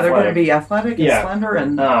very athletic. They're going to be athletic and slender,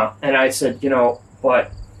 and I said,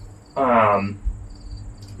 but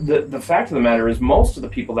the fact of the matter is most of the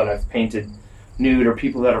people that I've painted nude are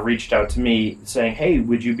people that have reached out to me saying, hey,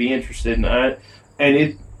 would you be interested in it?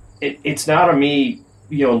 And it's not a me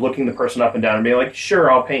looking the person up and down and being like, sure,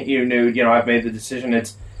 I'll paint you nude, I've made the decision.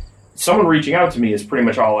 It's someone reaching out to me is pretty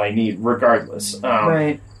much all I need regardless.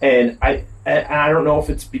 Right. And I don't know if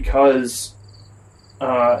it's because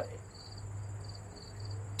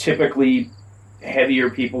typically heavier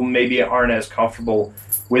people maybe aren't as comfortable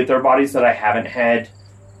with their bodies that I haven't had,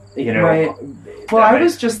 Right. Well, I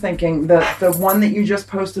was just thinking the one that you just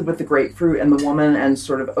posted with the grapefruit and the woman and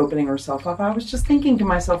sort of opening herself up. I was just thinking to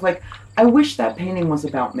myself, like, I wish that painting was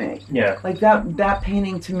about me. Yeah. Like that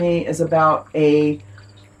painting to me is about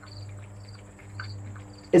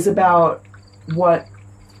what,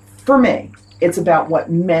 for me, it's about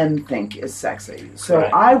what men think is sexy. So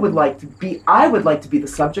right. I would like to be the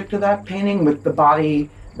subject of that painting with the body,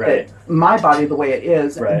 right. my body the way it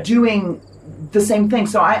is, right. doing the same thing.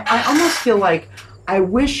 So I almost feel like I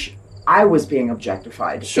wish I was being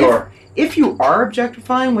objectified. Sure. If you are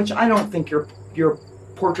objectifying, which I don't think your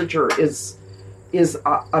portraiture is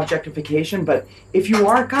objectification, but if you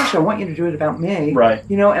are, gosh, I want you to do it about me. Right.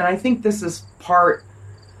 And I think this is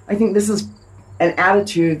an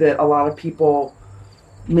attitude that a lot of people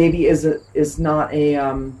maybe is not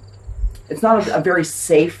it's not a very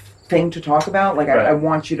safe thing to talk about. Like, right. I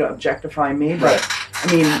want you to objectify me, but right.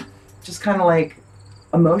 I mean, just kind of like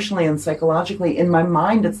emotionally and psychologically in my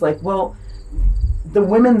mind, it's like, well, the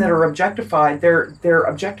women that are objectified, they're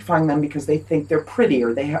objectifying them because they think they're pretty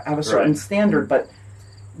or they have a certain right. standard. But,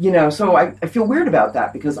 so I feel weird about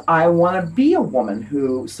that because I want to be a woman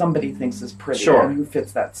who somebody thinks is pretty sure. and who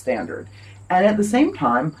fits that standard. And at the same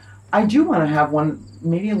time, I do want to have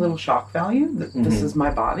maybe a little shock value that mm-hmm. this is my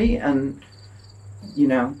body and,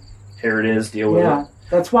 here it is, deal with it.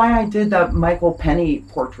 That's why I did that Michael Penny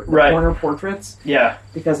portrait, the right. corner portraits. Yeah.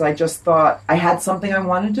 Because I just thought I had something I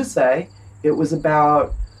wanted to say. It was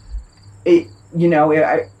about it.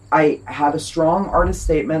 I had a strong artist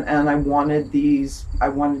statement, and I wanted these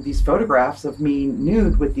photographs of me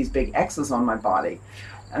nude with these big X's on my body.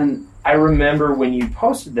 And I remember when you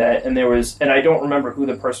posted that, and I don't remember who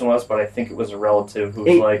the person was, but I think it was a relative who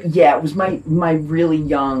was it was my really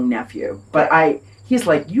young nephew. But he's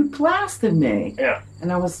like, you blasted me. Yeah.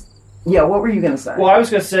 And I was, what were you going to say? Well, I was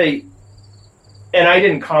going to say, and I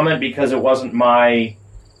didn't comment because it wasn't my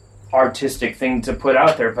artistic thing to put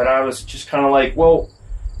out there, but I was just kind of like, well,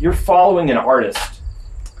 you're following an artist.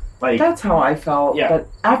 Like, that's how I felt. Yeah. But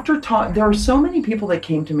after there were so many people that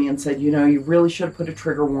came to me and said, you really should have put a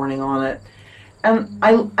trigger warning on it. And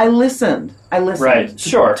I listened. Right.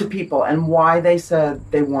 Sure. to people and why they said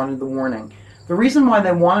they wanted the warning. The reason why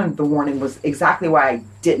they wanted the warning was exactly why I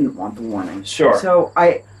didn't want the warning. Sure. So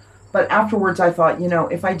but afterwards I thought,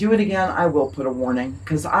 if I do it again, I will put a warning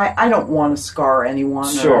because I don't want to scar anyone.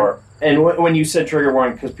 Sure. And when you said trigger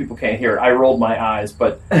warning, because people can't hear it, I rolled my eyes,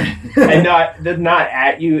 but and not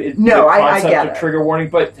at you. No, I get it. Trigger warning.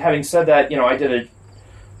 But having said that, I did a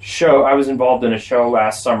show. I was involved in a show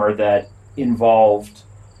last summer that involved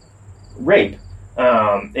rape.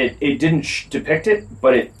 It didn't depict it,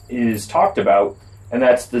 but it is talked about, and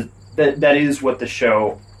that is what the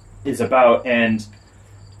show is about. And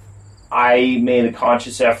I made a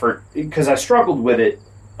conscious effort because I struggled with it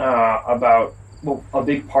about. Well, a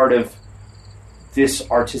big part of this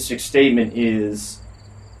artistic statement is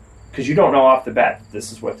because you don't know off the bat that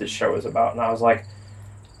this is what this show is about. And I was like,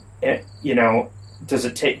 does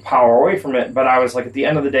it take power away from it? But I was like, at the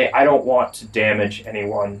end of the day, I don't want to damage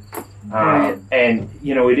anyone. Right. And,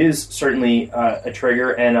 it is certainly a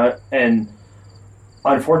trigger. And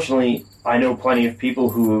unfortunately, I know plenty of people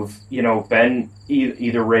who have, been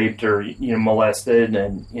either raped or, molested.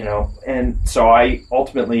 And so I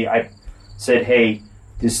said, hey,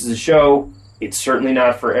 this is a show. It's certainly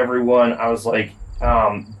not for everyone. I was like,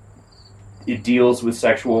 it deals with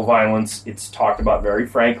sexual violence. It's talked about very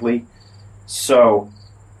frankly. So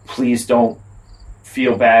please don't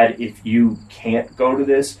feel bad if you can't go to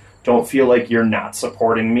this. Don't feel like you're not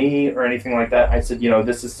supporting me or anything like that. I said,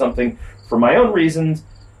 this is something for my own reasons.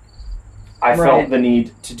 I felt the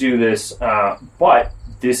need to do this, but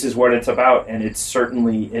this is what it's about, and it's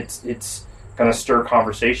certainly it's going to stir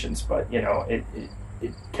conversations, but it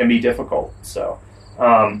can be difficult. So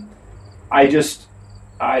and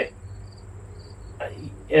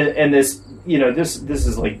this this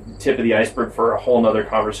is like the tip of the iceberg for a whole nother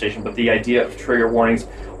conversation. But the idea of trigger warnings,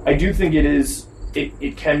 I do think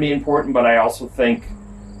it can be important, but I also think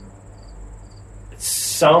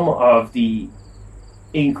some of the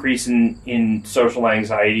increase in social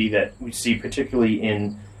anxiety that we see, particularly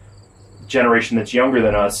in generation that's younger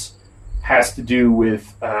than us, has to do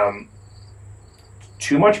with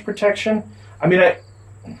too much protection. I mean,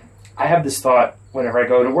 I have this thought whenever I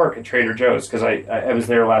go to work at Trader Joe's, because I was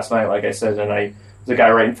there last night, like I said, and there's a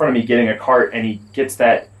guy right in front of me getting a cart, and he gets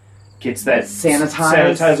that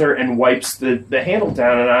sanitizer and wipes the handle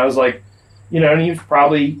down, and I was like, and he was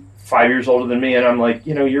probably 5 years older than me, and I'm like,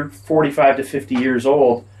 you're 45 to 50 years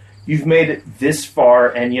old, you've made it this far,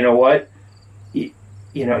 and you know what?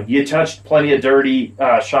 You touched plenty of dirty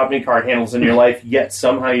shopping cart handles in your life, yet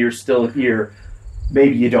somehow you're still here.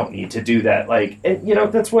 Maybe you don't need to do that.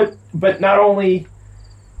 That's what. But not only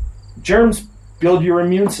germs build your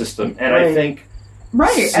immune system, and I think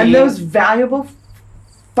and those valuable,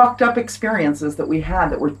 fucked up experiences that we had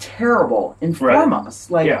that were terrible inform us.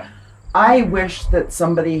 I wish that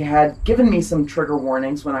somebody had given me some trigger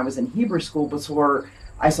warnings when I was in Hebrew school before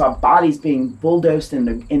I saw bodies being bulldozed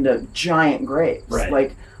into giant graves.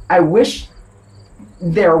 Right. I wish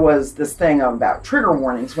there was this thing about trigger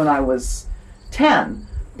warnings when I was 10,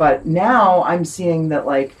 but now I'm seeing that,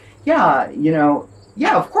 of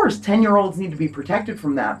course 10-year-olds need to be protected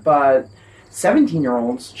from that, but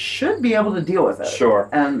 17-year-olds should be able to deal with it. Sure.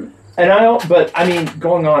 And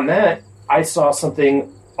Going on that, I saw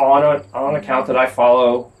something on an account that I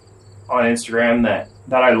follow on Instagram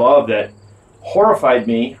that I love, that horrified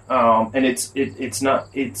me, and it's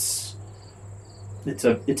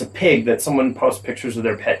a pig that someone posts pictures of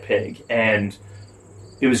their pet pig, and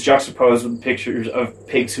it was juxtaposed with pictures of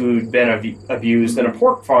pigs who'd been abused in a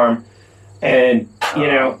pork farm, and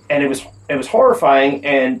and it was horrifying,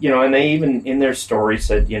 and and they even in their story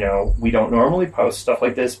said, we don't normally post stuff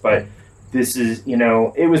like this, but this is,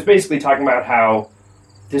 it was basically talking about how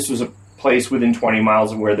this was a place within 20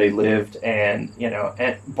 miles of where they lived, and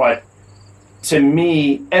but to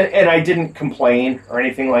me, and I didn't complain or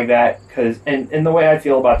anything like that, because and the way I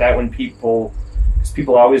feel about that, when people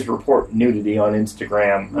always report nudity on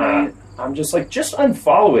Instagram, I'm just like, just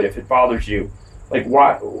unfollow it if it bothers you. Like,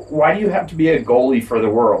 why do you have to be a goalie for the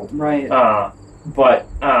world? Right.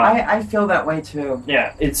 I feel that way too.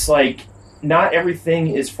 Yeah, it's like, not everything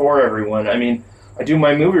is for everyone. I mean, I do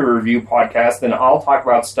my movie review podcast, and I'll talk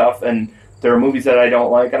about stuff, and there are movies that I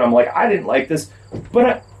don't like, and I'm like, I didn't like this,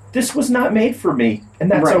 but this was not made for me,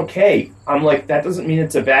 and that's okay. I'm like, that doesn't mean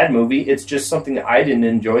it's a bad movie. It's just something that I didn't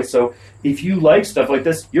enjoy. So if you like stuff like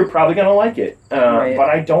this, you're probably going to like it. But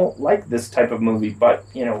I don't like this type of movie, but,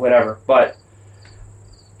 whatever. But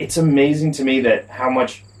it's amazing to me that how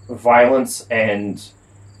much violence and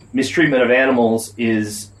mistreatment of animals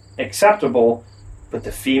is acceptable, but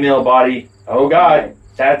the female body, oh God,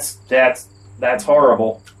 that's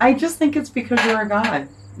horrible. I just think it's because you're a guy.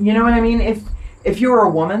 You know what I mean? If you were a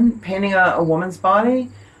woman painting a woman's body,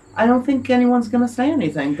 I don't think anyone's going to say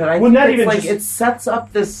anything. But I think it sets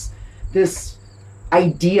up this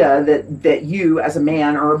idea that you, as a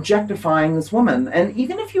man, are objectifying this woman. And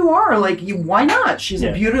even if you are, why not? She's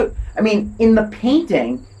a beautiful... I mean, in the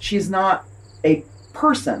painting, she's not a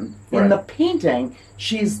person. In the painting,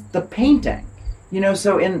 she's the painting.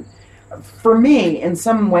 So for me, in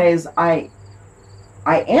some ways, I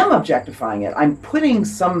am objectifying it. I'm putting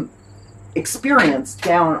some experience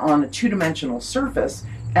down on a two-dimensional surface,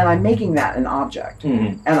 and I'm making that an object.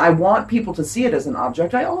 Mm-hmm. And I want people to see it as an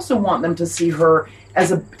object. I also want them to see her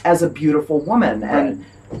as a beautiful woman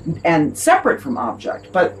and separate from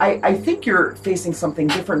object. But I think you're facing something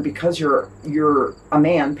different because you're a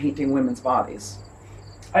man painting women's bodies.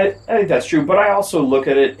 I think that's true, but I also look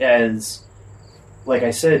at it as like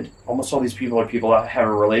I said, almost all these people are people I have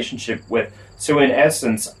a relationship with. So in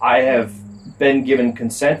essence, I have been given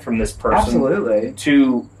consent from this person Absolutely.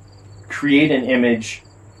 to create an image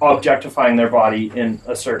objectifying their body in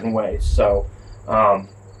a certain way. So,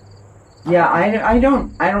 yeah, I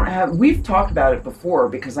don't have. We've talked about it before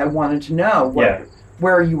because I wanted to know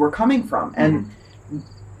where you were coming from, and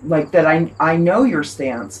like that. I know your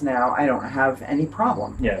stance now. I don't have any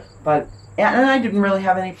problem. Yeah, but and I didn't really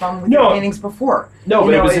have any problem with your paintings before. No,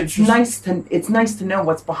 but it's nice to know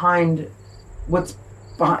what's behind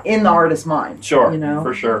in the artist's mind. Sure, you know,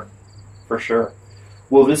 for sure.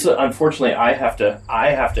 Well, this unfortunately, I have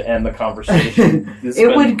to end the conversation.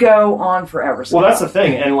 It would go on forever. Well, that's the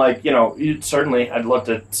thing, and like certainly, I'd love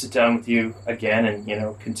to sit down with you again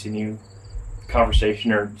and continue the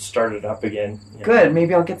conversation or start it up again. Good.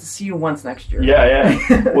 Maybe I'll get to see you once next year. Yeah.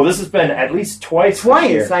 Well, this has been at least twice. This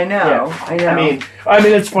year. I know. Yeah. I know. I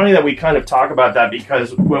mean, it's funny that we kind of talk about that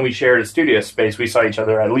because when we shared a studio space, we saw each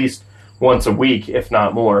other at least once a week, if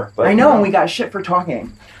not more. But I know, and we got shit for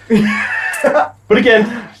talking. But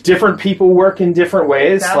again, different people work in different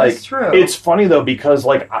ways. That is true. It's funny though because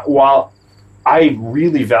while I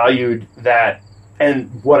really valued that,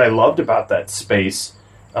 and what I loved about that space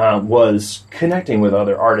was connecting with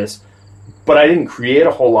other artists, but I didn't create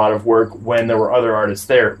a whole lot of work when there were other artists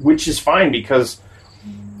there, which is fine because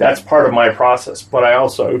that's part of my process. But I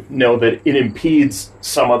also know that it impedes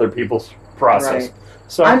some other people's process. Right.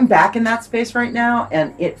 So I'm back in that space right now,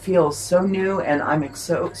 and it feels so new, and I'm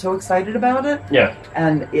so excited about it. Yeah.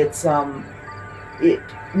 And it's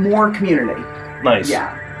more community. Nice.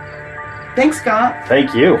 Yeah. Thanks, Scott.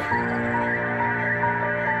 Thank you.